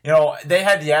 they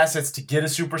had the assets to get a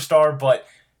superstar, but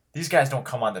these guys don't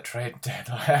come on the trade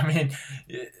deadline. I mean,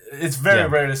 it's very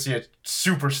rare to see a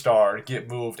superstar get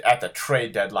moved at the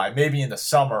trade deadline. Maybe in the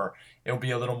summer it'll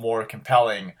be a little more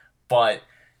compelling, but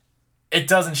it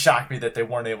doesn't shock me that they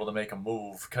weren't able to make a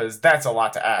move because that's a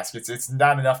lot to ask. It's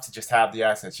not enough to just have the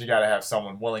assets. You got to have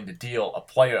someone willing to deal a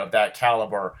player of that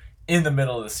caliber in the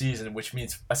middle of the season, which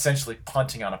means essentially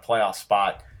punting on a playoff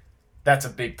spot. That's a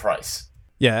big price.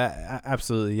 Yeah,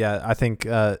 absolutely. Yeah, I think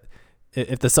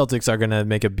if the Celtics are going to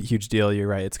make a huge deal, you're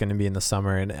right. It's going to be in the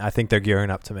summer, and I think they're gearing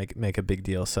up to make a big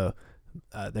deal. So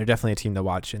they're definitely a team to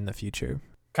watch in the future.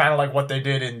 Kind of like what they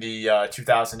did in the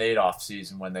 2008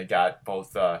 offseason when they got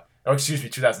both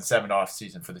 2007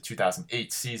 offseason for the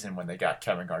 2008 season when they got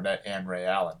Kevin Garnett and Ray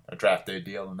Allen, a draft day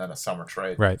deal and then a summer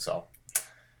trade. Right. So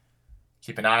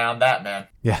keep an eye on that, man.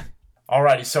 Yeah.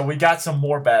 Alrighty, so we got some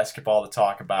more basketball to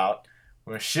talk about.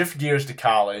 We're going to shift gears to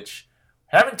college.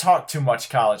 Haven't talked too much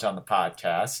college on the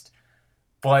podcast,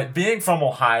 but being from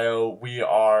Ohio, we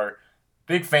are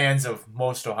big fans of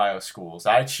most Ohio schools.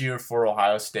 I cheer for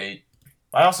Ohio State.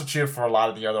 I also cheer for a lot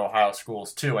of the other Ohio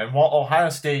schools too. And while Ohio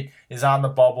State is on the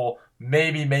bubble,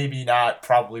 maybe not,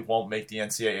 probably won't make the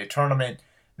NCAA tournament,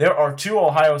 there are two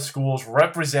Ohio schools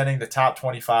representing the top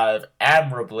 25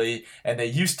 admirably, and they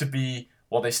used to be,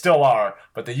 well, they still are,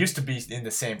 but they used to be in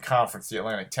the same conference, the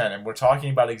Atlantic 10. And we're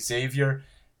talking about Xavier,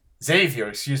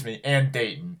 and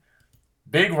Dayton.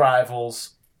 Big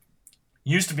rivals,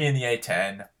 used to be in the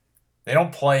A10. They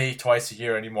don't play twice a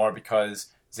year anymore because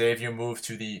Xavier moved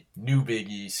to the new Big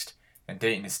East, and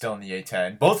Dayton is still in the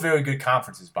A10. Both very good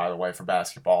conferences, by the way, for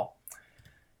basketball.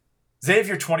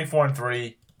 Xavier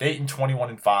 24-3, Dayton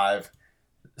 21-5.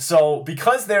 So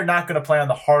because they're not going to play on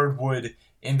the hardwood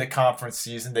in the conference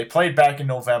season, they played back in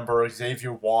November.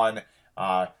 Xavier won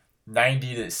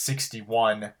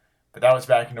 90-61, but that was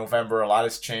back in November. A lot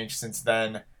has changed since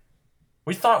then.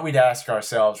 We thought we'd ask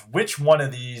ourselves, which one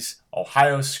of these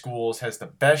Ohio schools has the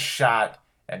best shot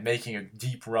at making a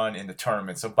deep run in the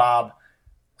tournament? So, Bob,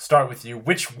 start with you.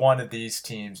 Which one of these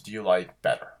teams do you like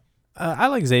better? I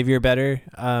like Xavier better.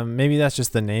 Maybe that's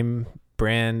just the name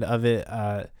brand of it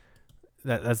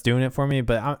that's doing it for me.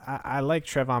 But I like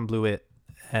Trevon Blewett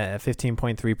at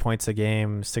 15.3 points a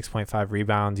game, 6.5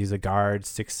 rebounds. He's a guard,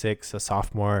 6'6", a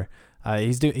sophomore.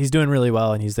 He's doing really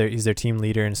well, and he's their team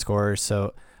leader and scorer.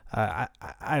 So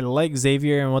I like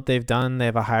Xavier and what they've done. They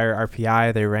have a higher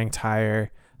RPI. They're ranked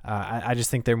higher. I just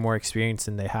think they're more experienced,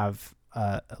 and they have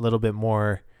a little bit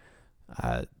more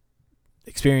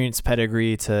experience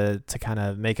pedigree to kind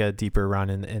of make a deeper run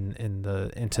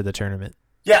into the tournament.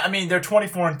 Yeah, I mean, they're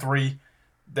 24-3.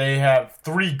 They have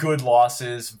 3 good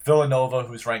losses. Villanova,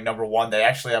 who's ranked number 1, they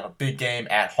actually have a big game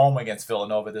at home against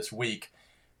Villanova this week.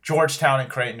 Georgetown and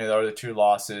Creighton are the other 2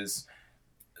 losses.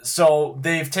 So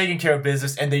they've taken care of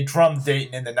business, and they drummed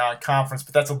Dayton in the non-conference,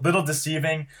 but that's a little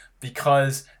deceiving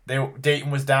because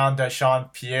Dayton was down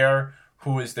Deshaun Pierre,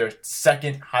 who is their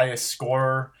second highest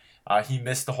scorer. He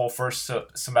missed the whole first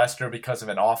semester because of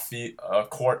an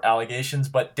off-court allegations,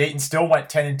 but Dayton still went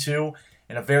 10-2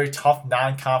 in a very tough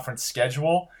non-conference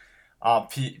schedule.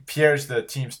 Pierre's the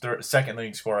team's second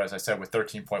leading scorer, as I said, with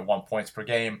 13.1 points per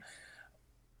game.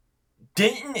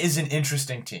 Dayton is an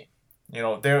interesting team. You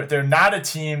know, they're not a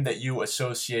team that you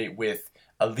associate with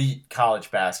elite college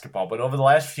basketball, but over the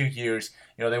last few years,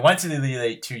 you know, they went to the Elite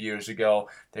Eight 2 years ago.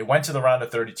 They went to the round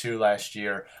of 32 last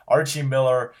year. Archie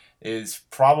Miller is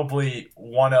probably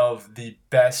one of the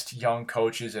best young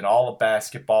coaches in all of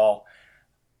basketball.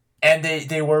 And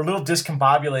they were a little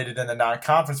discombobulated in the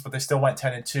non-conference, but they still went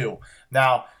 10-2.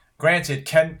 Now, granted,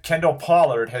 Kendall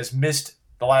Pollard has missed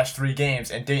the last 3 games,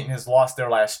 and Dayton has lost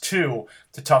their last 2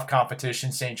 to tough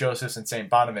competition, St. Joseph's and St.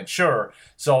 Bonaventure.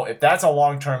 So if that's a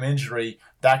long-term injury,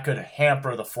 that could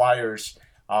hamper the Flyers'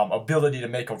 ability to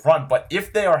make a run. But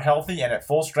if they are healthy and at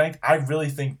full strength, I really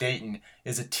think Dayton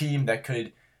is a team that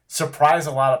could surprise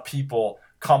a lot of people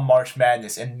come March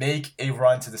Madness and make a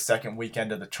run to the second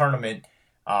weekend of the tournament.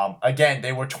 Again,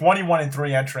 they were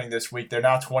 21-3 entering this week. They're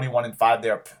now 21-5.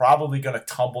 They're probably going to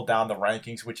tumble down the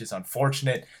rankings, which is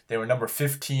unfortunate. They were number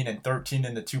 15 and 13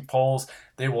 in the 2 polls.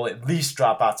 They will at least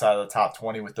drop outside of the top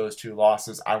 20 with those 2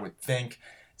 losses, I would think.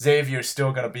 Xavier is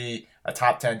still going to be a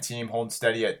top 10 team, holding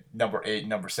steady at number 8 and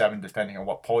number 7, depending on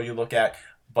what poll you look at.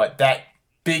 But that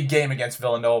big game against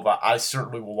Villanova, I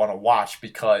certainly will want to watch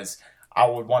because I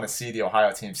would want to see the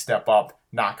Ohio team step up,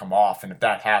 knock them off, and if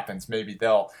that happens, maybe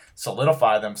they'll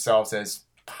solidify themselves as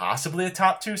possibly a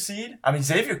top 2 seed. I mean,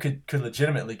 Xavier could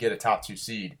legitimately get a top 2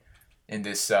 seed in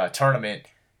this tournament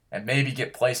and maybe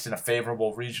get placed in a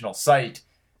favorable regional site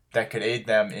that could aid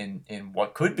them in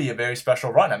what could be a very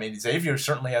special run. I mean, Xavier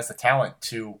certainly has the talent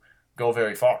to go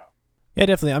very far. Yeah,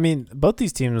 definitely. I mean, both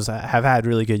these teams have had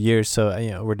really good years, so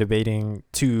we're debating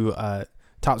 2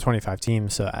 top 25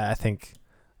 teams, so I think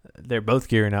they're both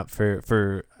gearing up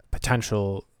for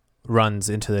potential runs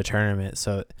into the tournament.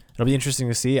 So it'll be interesting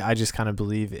to see. I just kind of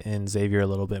believe in Xavier a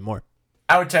little bit more.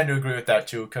 I would tend to agree with that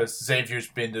too, because Xavier's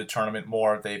been to the tournament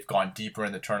more. They've gone deeper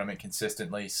in the tournament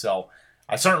consistently. So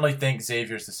I certainly think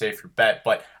Xavier's the safer bet.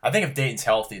 But I think if Dayton's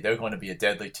healthy, they're going to be a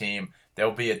deadly team.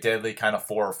 They'll be a deadly kind of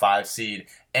 4 or 5 seed.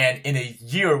 And in a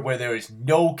year where there is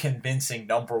no convincing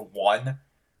number 1,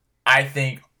 I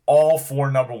think all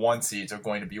 4 number 1 seeds are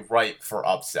going to be ripe for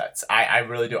upsets. I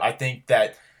really do. I think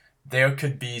that there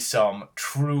could be some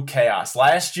true chaos.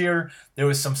 Last year, there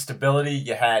was some stability.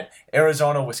 You had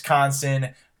Arizona,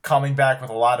 Wisconsin coming back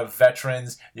with a lot of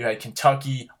veterans. You had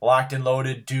Kentucky locked and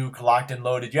loaded, Duke locked and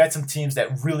loaded. You had some teams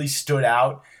that really stood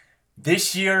out.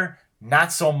 This year,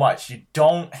 not so much. You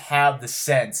don't have the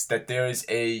sense that there is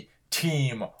a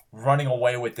team running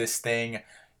away with this thing.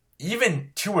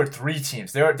 even 2 or 3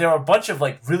 teams. There are a bunch of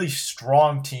like really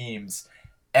strong teams,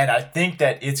 and I think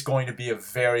that it's going to be a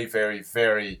very, very,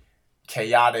 very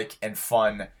chaotic and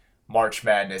fun March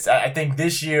Madness. I think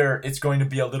this year it's going to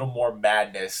be a little more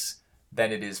madness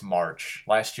than it is March.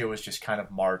 Last year was just kind of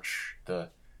March. The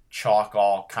chalk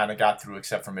all kind of got through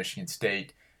except for Michigan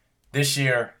State. This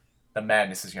year, the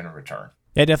madness is going to return.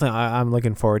 Yeah, definitely. I'm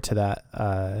looking forward to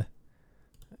that.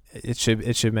 It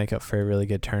should make up for a really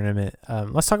good tournament.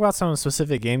 Let's talk about some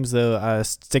specific games, though.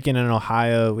 Sticking in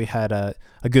Ohio, we had a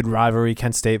good rivalry,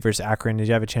 Kent State versus Akron. Did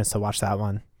you have a chance to watch that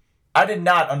one? I did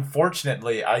not,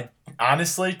 unfortunately. I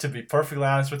honestly, to be perfectly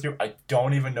honest with you, I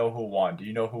don't even know who won. Do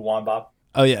you know who won, Bob?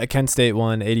 Oh, yeah. Kent State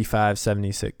won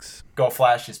 85-76. Go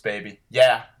Flashes, baby.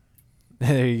 Yeah.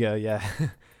 There you go. Yeah.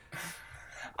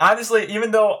 Honestly,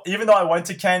 even though I went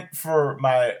to Kent for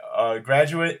my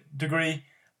graduate degree,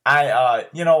 I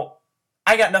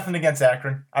got nothing against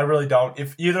Akron. I really don't.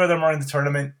 If either of them are in the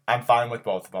tournament, I'm fine with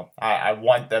both of them. I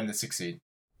want them to succeed.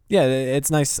 Yeah, it's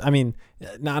nice. I mean,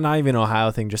 not even Ohio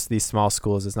thing, just these small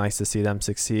schools. It's nice to see them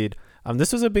succeed.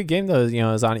 This was a big game, though. It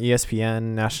was on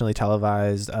ESPN, nationally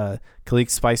televised.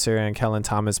 Kalik Spicer and Kellen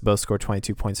Thomas both scored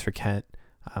 22 points for Kent.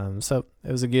 So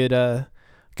it was a good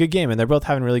game, and they're both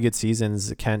having really good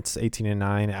seasons. Kent's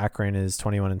 18-9, Akron is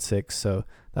 21-6. So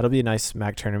that'll be a nice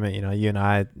MAC tournament. You and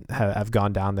I have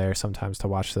gone down there sometimes to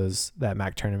watch that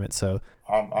MAC tournament. So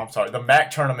I'm sorry. The MAC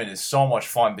tournament is so much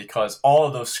fun because all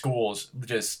of those schools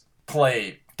just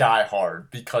play die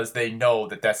hard because they know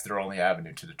that that's their only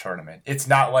avenue to the tournament. It's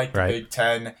not like the Big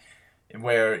Ten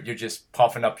where you're just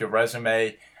puffing up your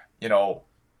resume.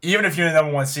 Even if you're the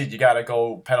number 1 seed, you got to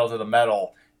go pedal to the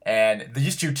metal. And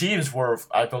these two teams were,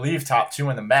 I believe, top 2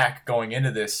 in the MAC going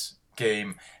into this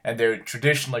game, and they're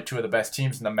traditionally 2 of the best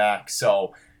teams in the MAC.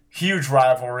 So huge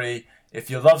rivalry. If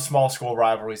you love small school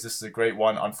rivalries, this is a great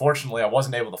one. Unfortunately, I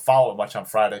wasn't able to follow it much on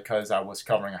Friday because I was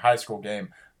covering a high school game,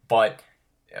 but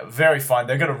very fun.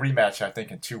 They're going to rematch, I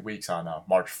think, in 2 weeks on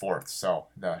March 4th. So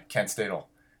the Kent State will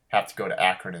have to go to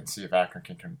Akron and see if Akron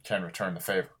can return the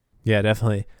favor. Yeah,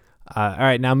 definitely. All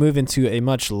right, now moving to a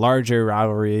much larger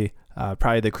rivalry,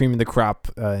 probably the cream of the crop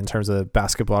in terms of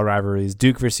basketball rivalries,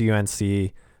 Duke versus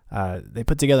UNC. They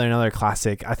put together another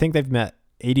classic. I think they've met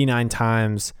 89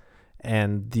 times,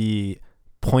 and the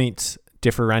point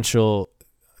differential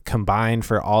combined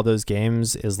for all those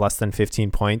games is less than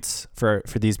 15 points for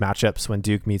these matchups when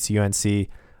Duke meets UNC.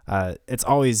 It's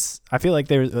always, I feel like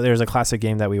there's a classic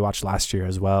game that we watched last year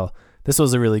as well. This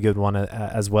was a really good one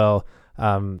as well.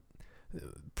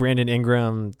 Brandon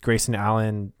Ingram, Grayson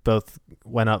Allen both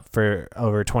went up for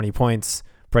over 20 points.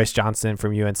 Bryce Johnson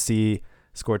from UNC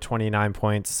scored 29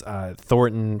 points.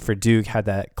 Thornton for Duke had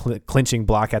that clinching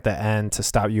block at the end to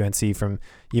stop UNC from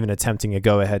even attempting a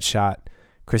go-ahead shot.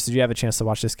 Chris, did you have a chance to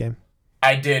watch this game?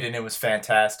 I did, and it was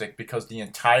fantastic because the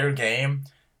entire game,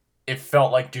 it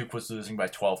felt like Duke was losing by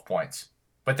 12 points.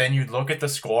 But then you'd look at the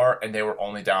score, and they were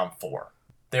only down 4.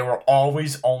 They were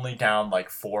always only down like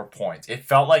 4 points. It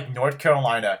felt like North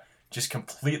Carolina just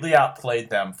completely outplayed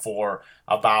them for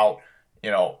about,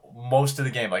 most of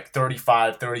the game, like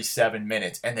 35, 37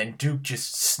 minutes, and then Duke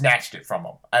just snatched it from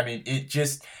them. I mean,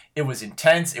 it was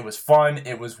intense, it was fun,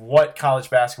 it was what college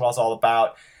basketball is all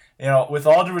about. With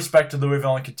all due respect to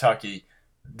Louisville and Kentucky,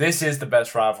 this is the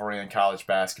best rivalry in college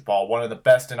basketball, one of the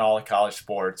best in all of college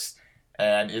sports,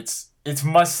 and it's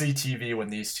must-see TV when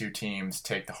these two teams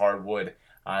take the hardwood.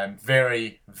 I'm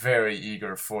very, very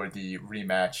eager for the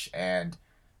rematch, and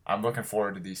I'm looking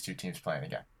forward to these two teams playing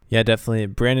again. Yeah, definitely.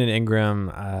 Brandon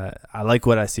Ingram, I like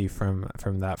what I see from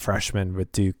that freshman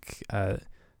with Duke.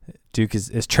 Duke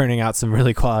is churning out some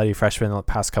really quality freshmen the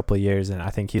past couple of years, and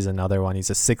I think he's another one. He's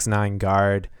a 6'9"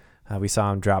 guard. We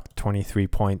saw him drop 20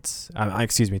 points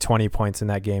in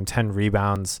that game, 10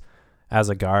 rebounds as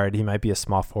a guard. He might be a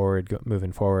small forward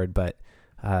moving forward, but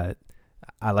I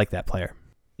like that player.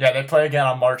 Yeah, they play again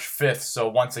on March 5th, so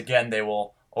once again they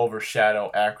will overshadow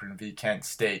Akron v. Kent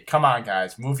State. Come on,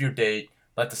 guys, move your date.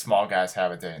 Let the small guys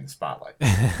have a day in the spotlight.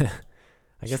 I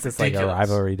guess it's like a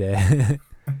rivalry day.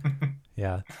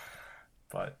 Yeah.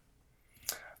 But,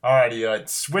 alrighty,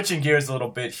 switching gears a little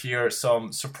bit here,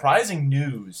 some surprising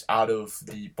news out of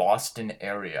the Boston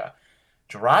area.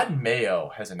 Jerod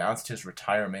Mayo has announced his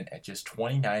retirement at just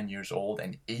 29 years old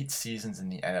and 8 seasons in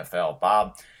the NFL.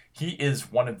 Bob, he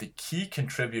is one of the key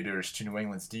contributors to New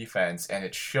England's defense, and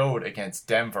it showed against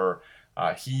Denver.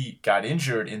 He got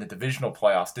injured in the divisional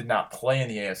playoffs, did not play in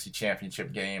the AFC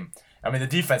Championship game. I mean, the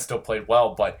defense still played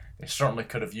well, but they certainly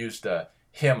could have used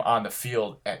him on the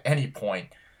field at any point.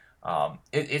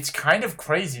 It's kind of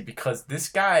crazy because this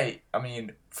guy, I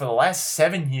mean, for the last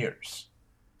 7 years,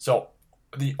 so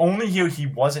the only year he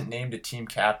wasn't named a team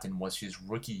captain was his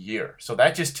rookie year. So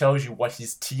that just tells you what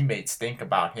his teammates think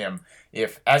about him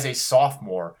if, as a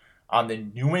sophomore on the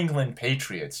New England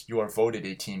Patriots, you are voted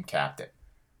a team captain.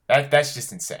 That's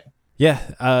just insane. Yeah.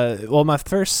 Well, my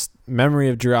first memory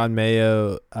of Jerod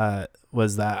Mayo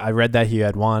was that I read that he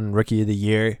had won Rookie of the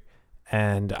Year,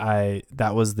 and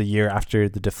that was the year after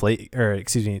the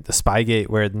Spygate,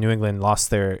 where New England lost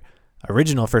their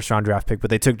original first-round draft pick, but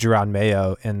they took Jerod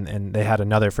Mayo, and they had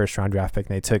another first-round draft pick,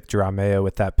 and they took Jerod Mayo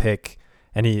with that pick,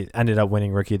 and he ended up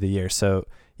winning Rookie of the Year. So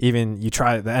even the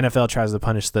NFL tries to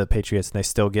punish the Patriots, and they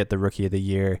still get the Rookie of the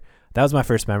Year. That was my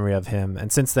first memory of him,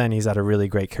 and since then he's had a really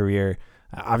great career.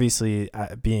 Obviously,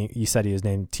 you said he was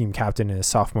named team captain in his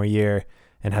sophomore year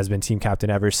and has been team captain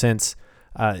ever since.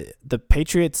 The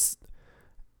Patriots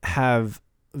have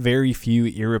very few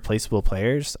irreplaceable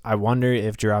players. I wonder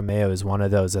if Jerod Mayo is one of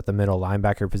those at the middle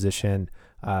linebacker position.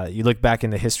 You look back in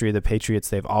the history of the Patriots,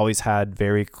 they've always had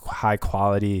very high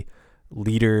quality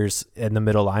leaders in the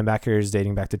middle linebackers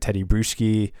dating back to Teddy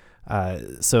Bruschi.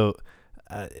 So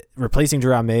replacing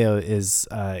Jerod Mayo is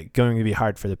going to be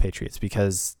hard for the Patriots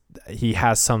because he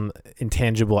has some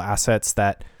intangible assets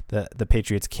that the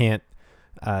Patriots can't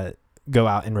go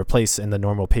out and replace in the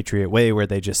normal Patriot way where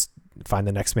they just find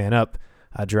the next man up.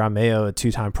 Jerod Mayo, a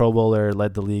two-time Pro Bowler,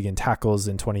 led the league in tackles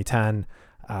in 2010.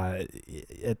 A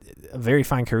very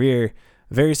fine career.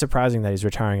 Very surprising that he's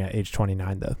retiring at age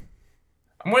 29, though.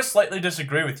 I'm going to slightly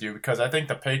disagree with you because I think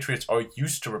the Patriots are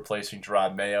used to replacing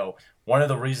Jerod Mayo. One of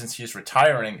the reasons he's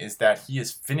retiring is that he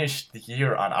has finished the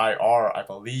year on IR, I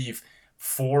believe,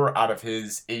 4 out of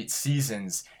his 8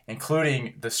 seasons,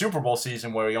 including the Super Bowl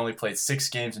season where he only played 6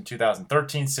 games in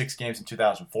 2013, 6 games in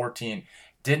 2014,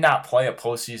 did not play a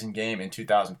postseason game in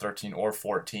 2013 or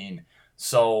 14.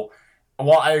 So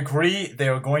while I agree they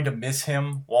are going to miss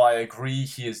him, while I agree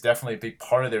he is definitely a big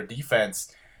part of their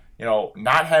defense,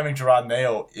 not having Jerod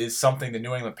Mayo is something the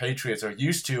New England Patriots are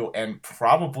used to and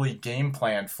probably game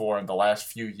planned for in the last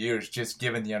few years, just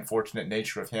given the unfortunate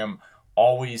nature of him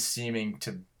always seeming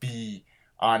to be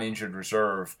on injured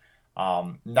reserve.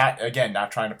 Not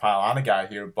trying to pile on a guy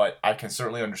here, but I can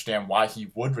certainly understand why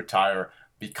he would retire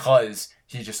because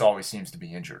he just always seems to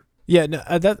be injured. Yeah, no,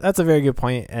 that's a very good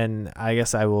point, and I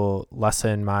guess I will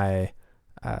lessen my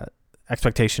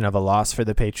expectation of a loss for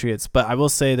the Patriots. But I will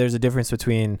say there's a difference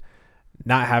between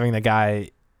not having the guy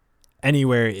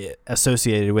anywhere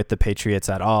associated with the Patriots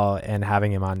at all and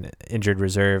having him on injured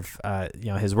reserve.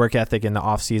 His work ethic in the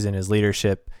offseason, his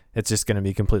leadership, it's just going to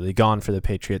be completely gone for the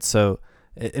Patriots. So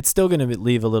it's still going to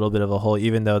leave a little bit of a hole,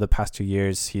 even though the past 2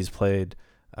 years he's played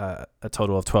a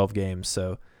total of 12 games.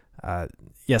 So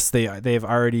yes, they've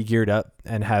already geared up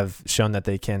and have shown that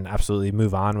they can absolutely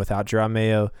move on without Jerod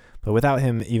Mayo. But without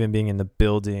him even being in the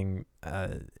building,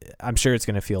 I'm sure it's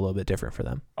going to feel a little bit different for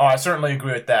them. Oh, I certainly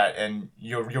agree with that, and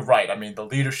you're right. I mean, the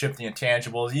leadership, the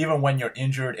intangibles, even when you're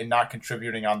injured and not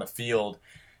contributing on the field,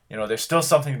 there's still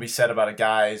something to be said about a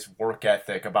guy's work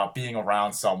ethic, about being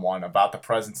around someone, about the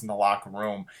presence in the locker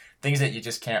room, things that you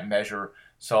just can't measure.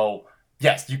 So,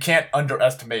 yes, you can't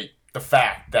underestimate the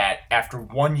fact that after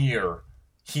 1 year,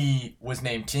 he was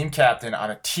named team captain on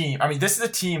a team. I mean, this is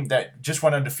a team that just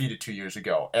went undefeated 2 years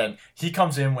ago. And he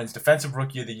comes in, wins Defensive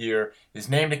Rookie of the Year, is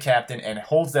named a captain, and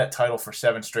holds that title for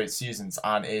 7 straight seasons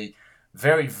on a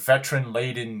very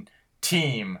veteran-laden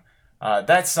team.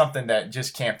 That's something that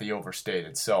just can't be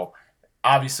overstated. So,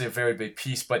 obviously a very big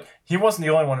piece. But he wasn't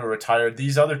the only one who retired.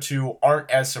 These other two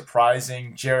aren't as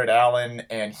surprising. Jared Allen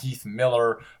and Heath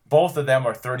Miller, both of them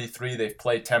are 33. They've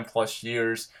played 10-plus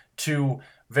years. Two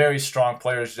very strong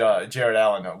players. Jared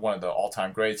Allen, one of the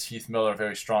all-time greats. Heath Miller,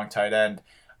 very strong tight end.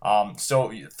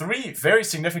 So 3 very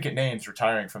significant names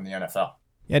retiring from the NFL.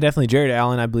 Yeah, definitely. Jared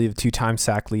Allen, I believe, 2-time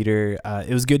sack leader.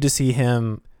 It was good to see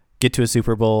him get to a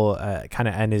Super Bowl, kind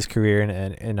of end his career in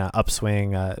an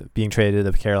upswing, being traded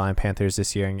to the Carolina Panthers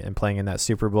this year and playing in that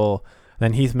Super Bowl.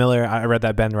 Then Heath Miller, I read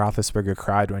that Ben Roethlisberger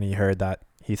cried when he heard that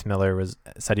Heath Miller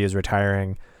said he was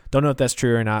retiring. Don't know if that's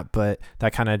true or not, but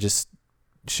that kind of just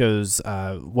shows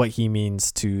what he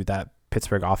means to that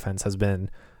Pittsburgh offense. Has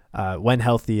been, when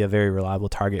healthy, a very reliable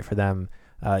target for them,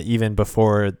 even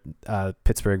before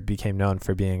Pittsburgh became known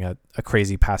for being a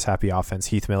crazy pass-happy offense.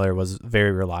 Heath Miller was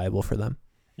very reliable for them.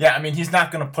 Yeah, I mean, he's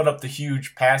not going to put up the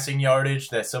huge passing yardage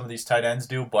that some of these tight ends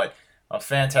do, but a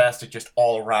fantastic just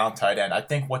all-around tight end. I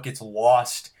think what gets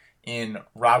lost in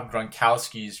Rob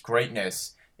Gronkowski's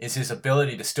greatness is his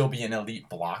ability to still be an elite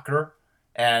blocker.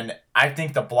 And I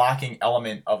think the blocking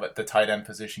element of it, the tight end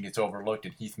position, gets overlooked.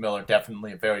 And Heath Miller,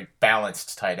 definitely a very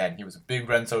balanced tight end. He was a big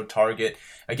red zone target.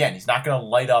 Again, he's not going to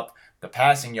light up the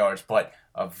passing yards, but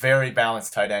a very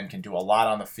balanced tight end, can do a lot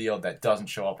on the field that doesn't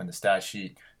show up in the stat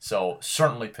sheet. So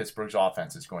certainly Pittsburgh's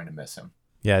offense is going to miss him.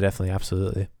 Yeah, definitely.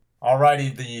 Absolutely.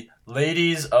 Alrighty, the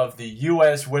ladies of the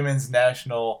U.S. women's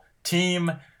national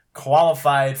team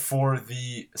qualified for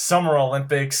the Summer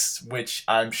Olympics, which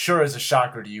I'm sure is a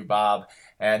shocker to you, Bob.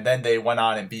 And then they went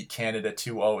on and beat Canada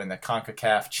 2-0 in the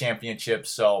CONCACAF Championship.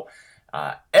 So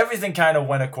everything kind of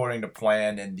went according to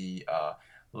plan, and the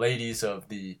ladies of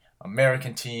the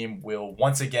American team will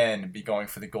once again be going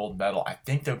for the gold medal. I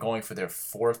think they're going for their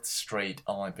 4th straight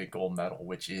Olympic gold medal,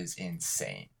 which is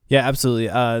insane. Yeah, absolutely.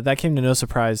 That came to no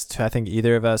surprise to, I think,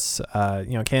 either of us.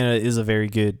 Canada is a very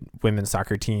good women's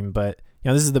soccer team, but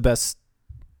this is the best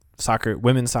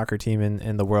women's soccer team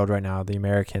in the world right now. The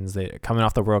Americans, they're coming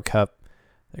off the World Cup.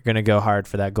 They're going to go hard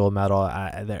for that gold medal.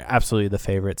 They're absolutely the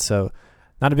favorites. So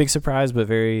not a big surprise, but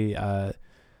very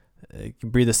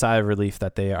breathe a sigh of relief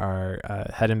that they are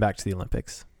heading back to the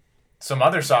Olympics. Some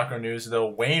other soccer news, though.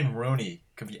 Wayne Rooney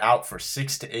could be out for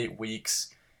 6 to 8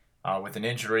 weeks with an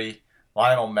injury.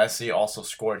 Lionel Messi also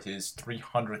scored his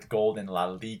 300th goal in La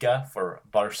Liga for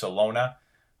Barcelona.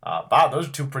 Bob, those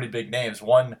are 2 pretty big names.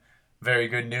 One very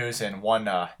good news and one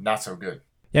not so good.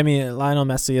 Yeah, I mean, Lionel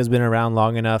Messi has been around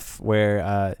long enough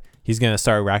where he's going to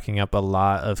start racking up a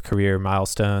lot of career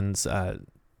milestones.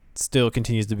 Still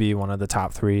continues to be one of the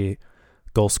top 3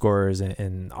 goal scorers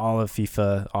in all of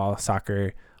FIFA, all of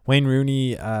soccer. Wayne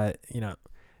Rooney,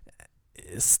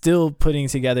 is still putting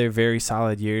together very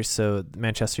solid years. So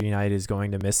Manchester United is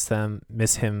going to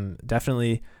miss him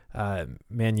definitely.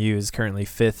 Man U is currently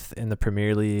 5th in the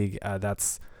Premier League.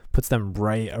 That's puts them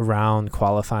right around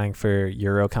qualifying for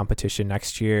Euro competition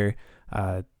next year.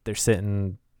 They're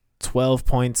sitting 12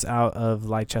 points out of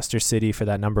Leicester City for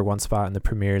that number 1 spot in the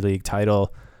Premier League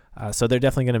title. So they're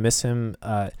definitely going to miss him.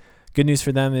 Good news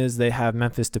for them is they have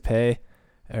Memphis Depay,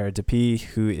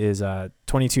 who is a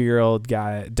 22-year-old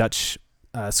guy, Dutch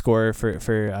scorer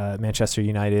for Manchester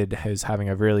United, who's having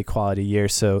a really quality year.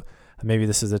 So maybe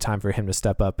this is the time for him to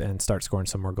step up and start scoring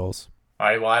some more goals. All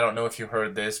right, well, I don't know if you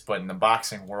heard this, but in the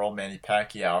boxing world, Manny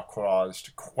Pacquiao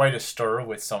caused quite a stir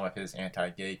with some of his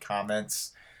anti-gay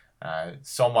comments.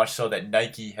 So much so that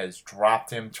Nike has dropped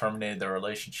him, terminated their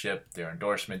relationship, their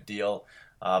endorsement deal.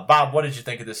 Bob, what did you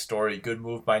think of this story? Good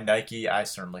move by Nike? I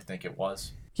certainly think it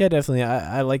was. Yeah, definitely.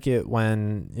 I like it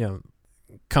when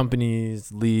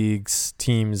companies, leagues,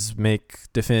 teams make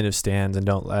definitive stands and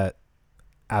don't let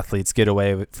athletes get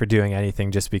away for doing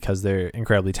anything just because they're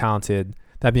incredibly talented.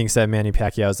 That being said, Manny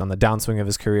Pacquiao is on the downswing of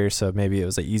his career, so maybe it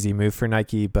was an easy move for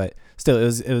Nike, but still, it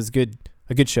was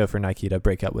a good show for Nike to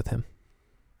break up with him.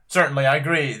 Certainly, I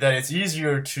agree that it's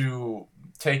easier to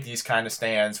take these kind of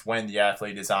stands when the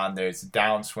athlete is on there. It's a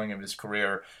downswing of his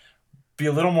career. Be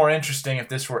a little more interesting if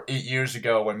this were 8 years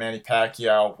ago when Manny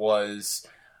Pacquiao was,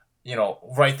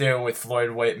 right there with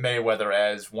Floyd Mayweather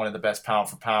as one of the best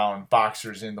pound-for-pound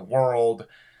boxers in the world.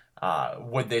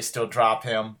 Would they still drop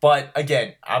him? But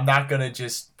again, I'm not going to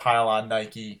just pile on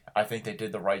Nike. I think they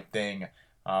did the right thing.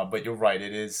 But you're right.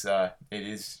 It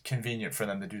is convenient for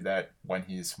them to do that when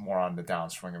he's more on the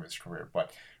downswing of his career.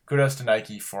 But kudos to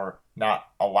Nike for not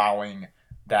allowing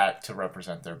that to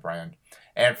represent their brand.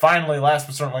 And finally, last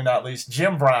but certainly not least,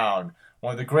 Jim Brown,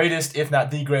 one of the greatest, if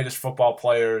not the greatest football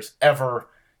players ever,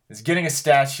 is getting a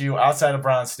statue outside of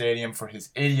Brown Stadium for his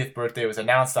 80th birthday. It was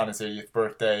announced on his 80th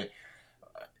birthday.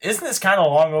 Isn't this kind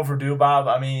of long overdue, Bob?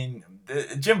 I mean,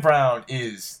 Jim Brown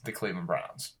is the Cleveland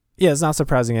Browns. Yeah, it's not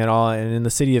surprising at all. And in the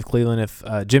city of Cleveland, if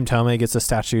Jim Thome gets a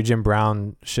statue, Jim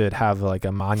Brown should have like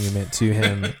a monument to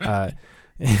him.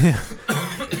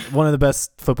 One of the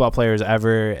best football players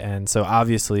ever, and so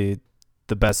obviously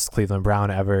the best Cleveland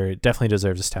Brown ever. Definitely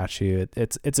deserves a statue.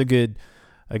 It's a good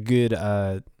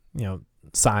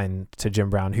sign to Jim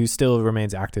Brown, who still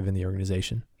remains active in the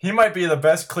organization. He might be the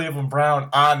best Cleveland Brown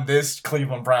on this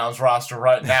Cleveland Browns roster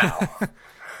right now.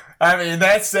 I mean,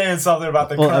 that's saying something about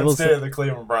the current state of the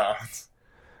Cleveland Browns.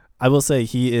 I will say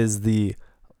he is the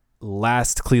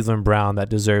last Cleveland Brown that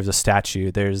deserves a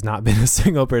statue. There's not been a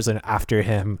single person after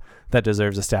him that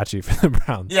deserves a statue for the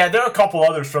Browns. Yeah, there are a couple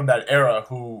others from that era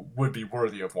who would be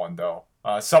worthy of one, though.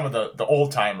 Some of the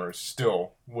old timers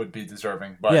still would be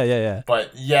deserving. But, yeah. But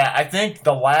yeah, I think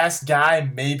the last guy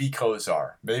maybe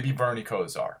Kosar, maybe Bernie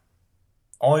Kosar,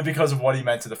 only because of what he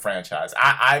meant to the franchise.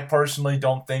 I personally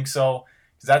don't think so,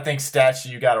 because I think statue,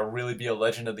 you got to really be a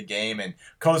legend of the game. And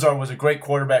Kosar was a great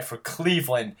quarterback for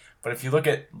Cleveland, but if you look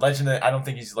at I don't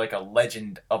think he's like a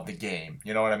legend of the game.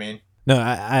 You know what I mean? No,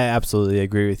 I absolutely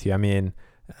agree with you. I mean,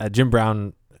 Jim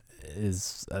Brown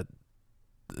is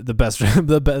the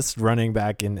best running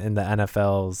back in the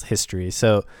NFL's history.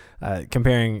 So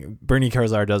comparing Bernie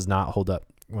Kosar does not hold up.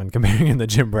 when comparing him to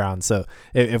Jim Brown. So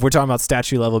if we're talking about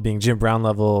statue level being Jim Brown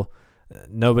level,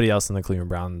 nobody else in the Cleveland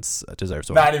Browns deserves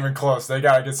one. Not even close. They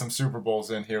got to get some Super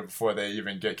Bowls in here before they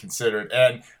even get considered.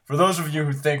 And for those of you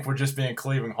who think we're just being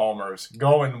Cleveland homers,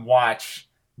 go and watch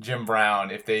Jim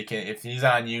Brown if he's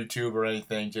on YouTube or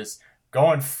anything. Just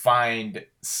go and find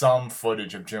some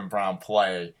footage of Jim Brown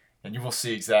play, and you will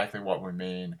see exactly what we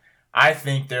mean. I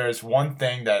think there is one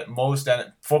thing that most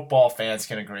football fans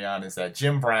can agree on is that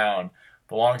Jim Brown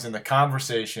belongs in the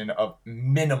conversation of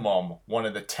minimum one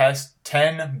of the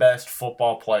 10 best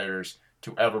football players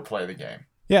to ever play the game.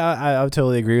 Yeah, I would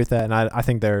totally agree with that, and I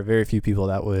think there are very few people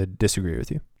that would disagree with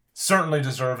you. Certainly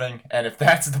deserving, and if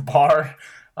that's the bar,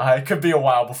 it could be a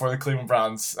while before the Cleveland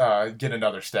Browns get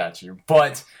another statue.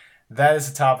 But that is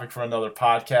a topic for another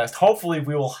podcast. Hopefully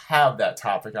we will have that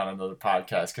topic on another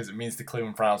podcast because it means the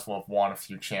Cleveland Browns will have won a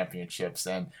few championships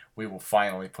and we will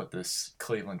finally put this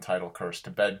Cleveland title curse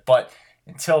to bed. But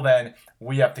until then,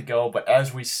 we have to go. But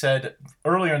as we said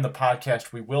earlier in the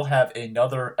podcast, we will have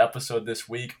another episode this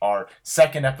week, our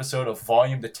second episode of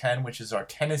Volume to 10, which is our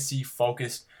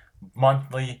Tennessee-focused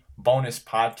monthly bonus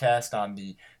podcast on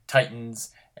the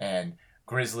Titans and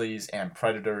Grizzlies and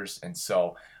Predators. And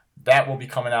so that will be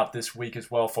coming out this week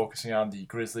as well, focusing on the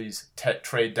Grizzlies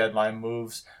trade deadline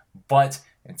moves. But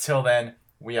until then,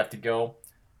 we have to go.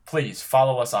 Please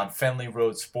follow us on Fenley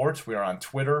Road Sports. We are on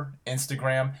Twitter,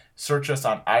 Instagram. Search us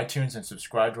on iTunes and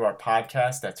subscribe to our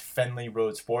podcast. That's Fenley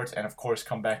Road Sports. And, of course,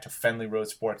 come back to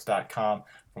FenleyRoadSports.com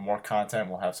for more content.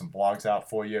 We'll have some blogs out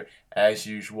for you as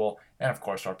usual. And, of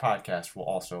course, our podcast will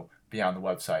also be on the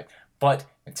website. But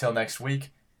until next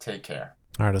week, take care.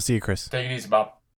 All right, I'll see you, Chris. Take it easy, Bob.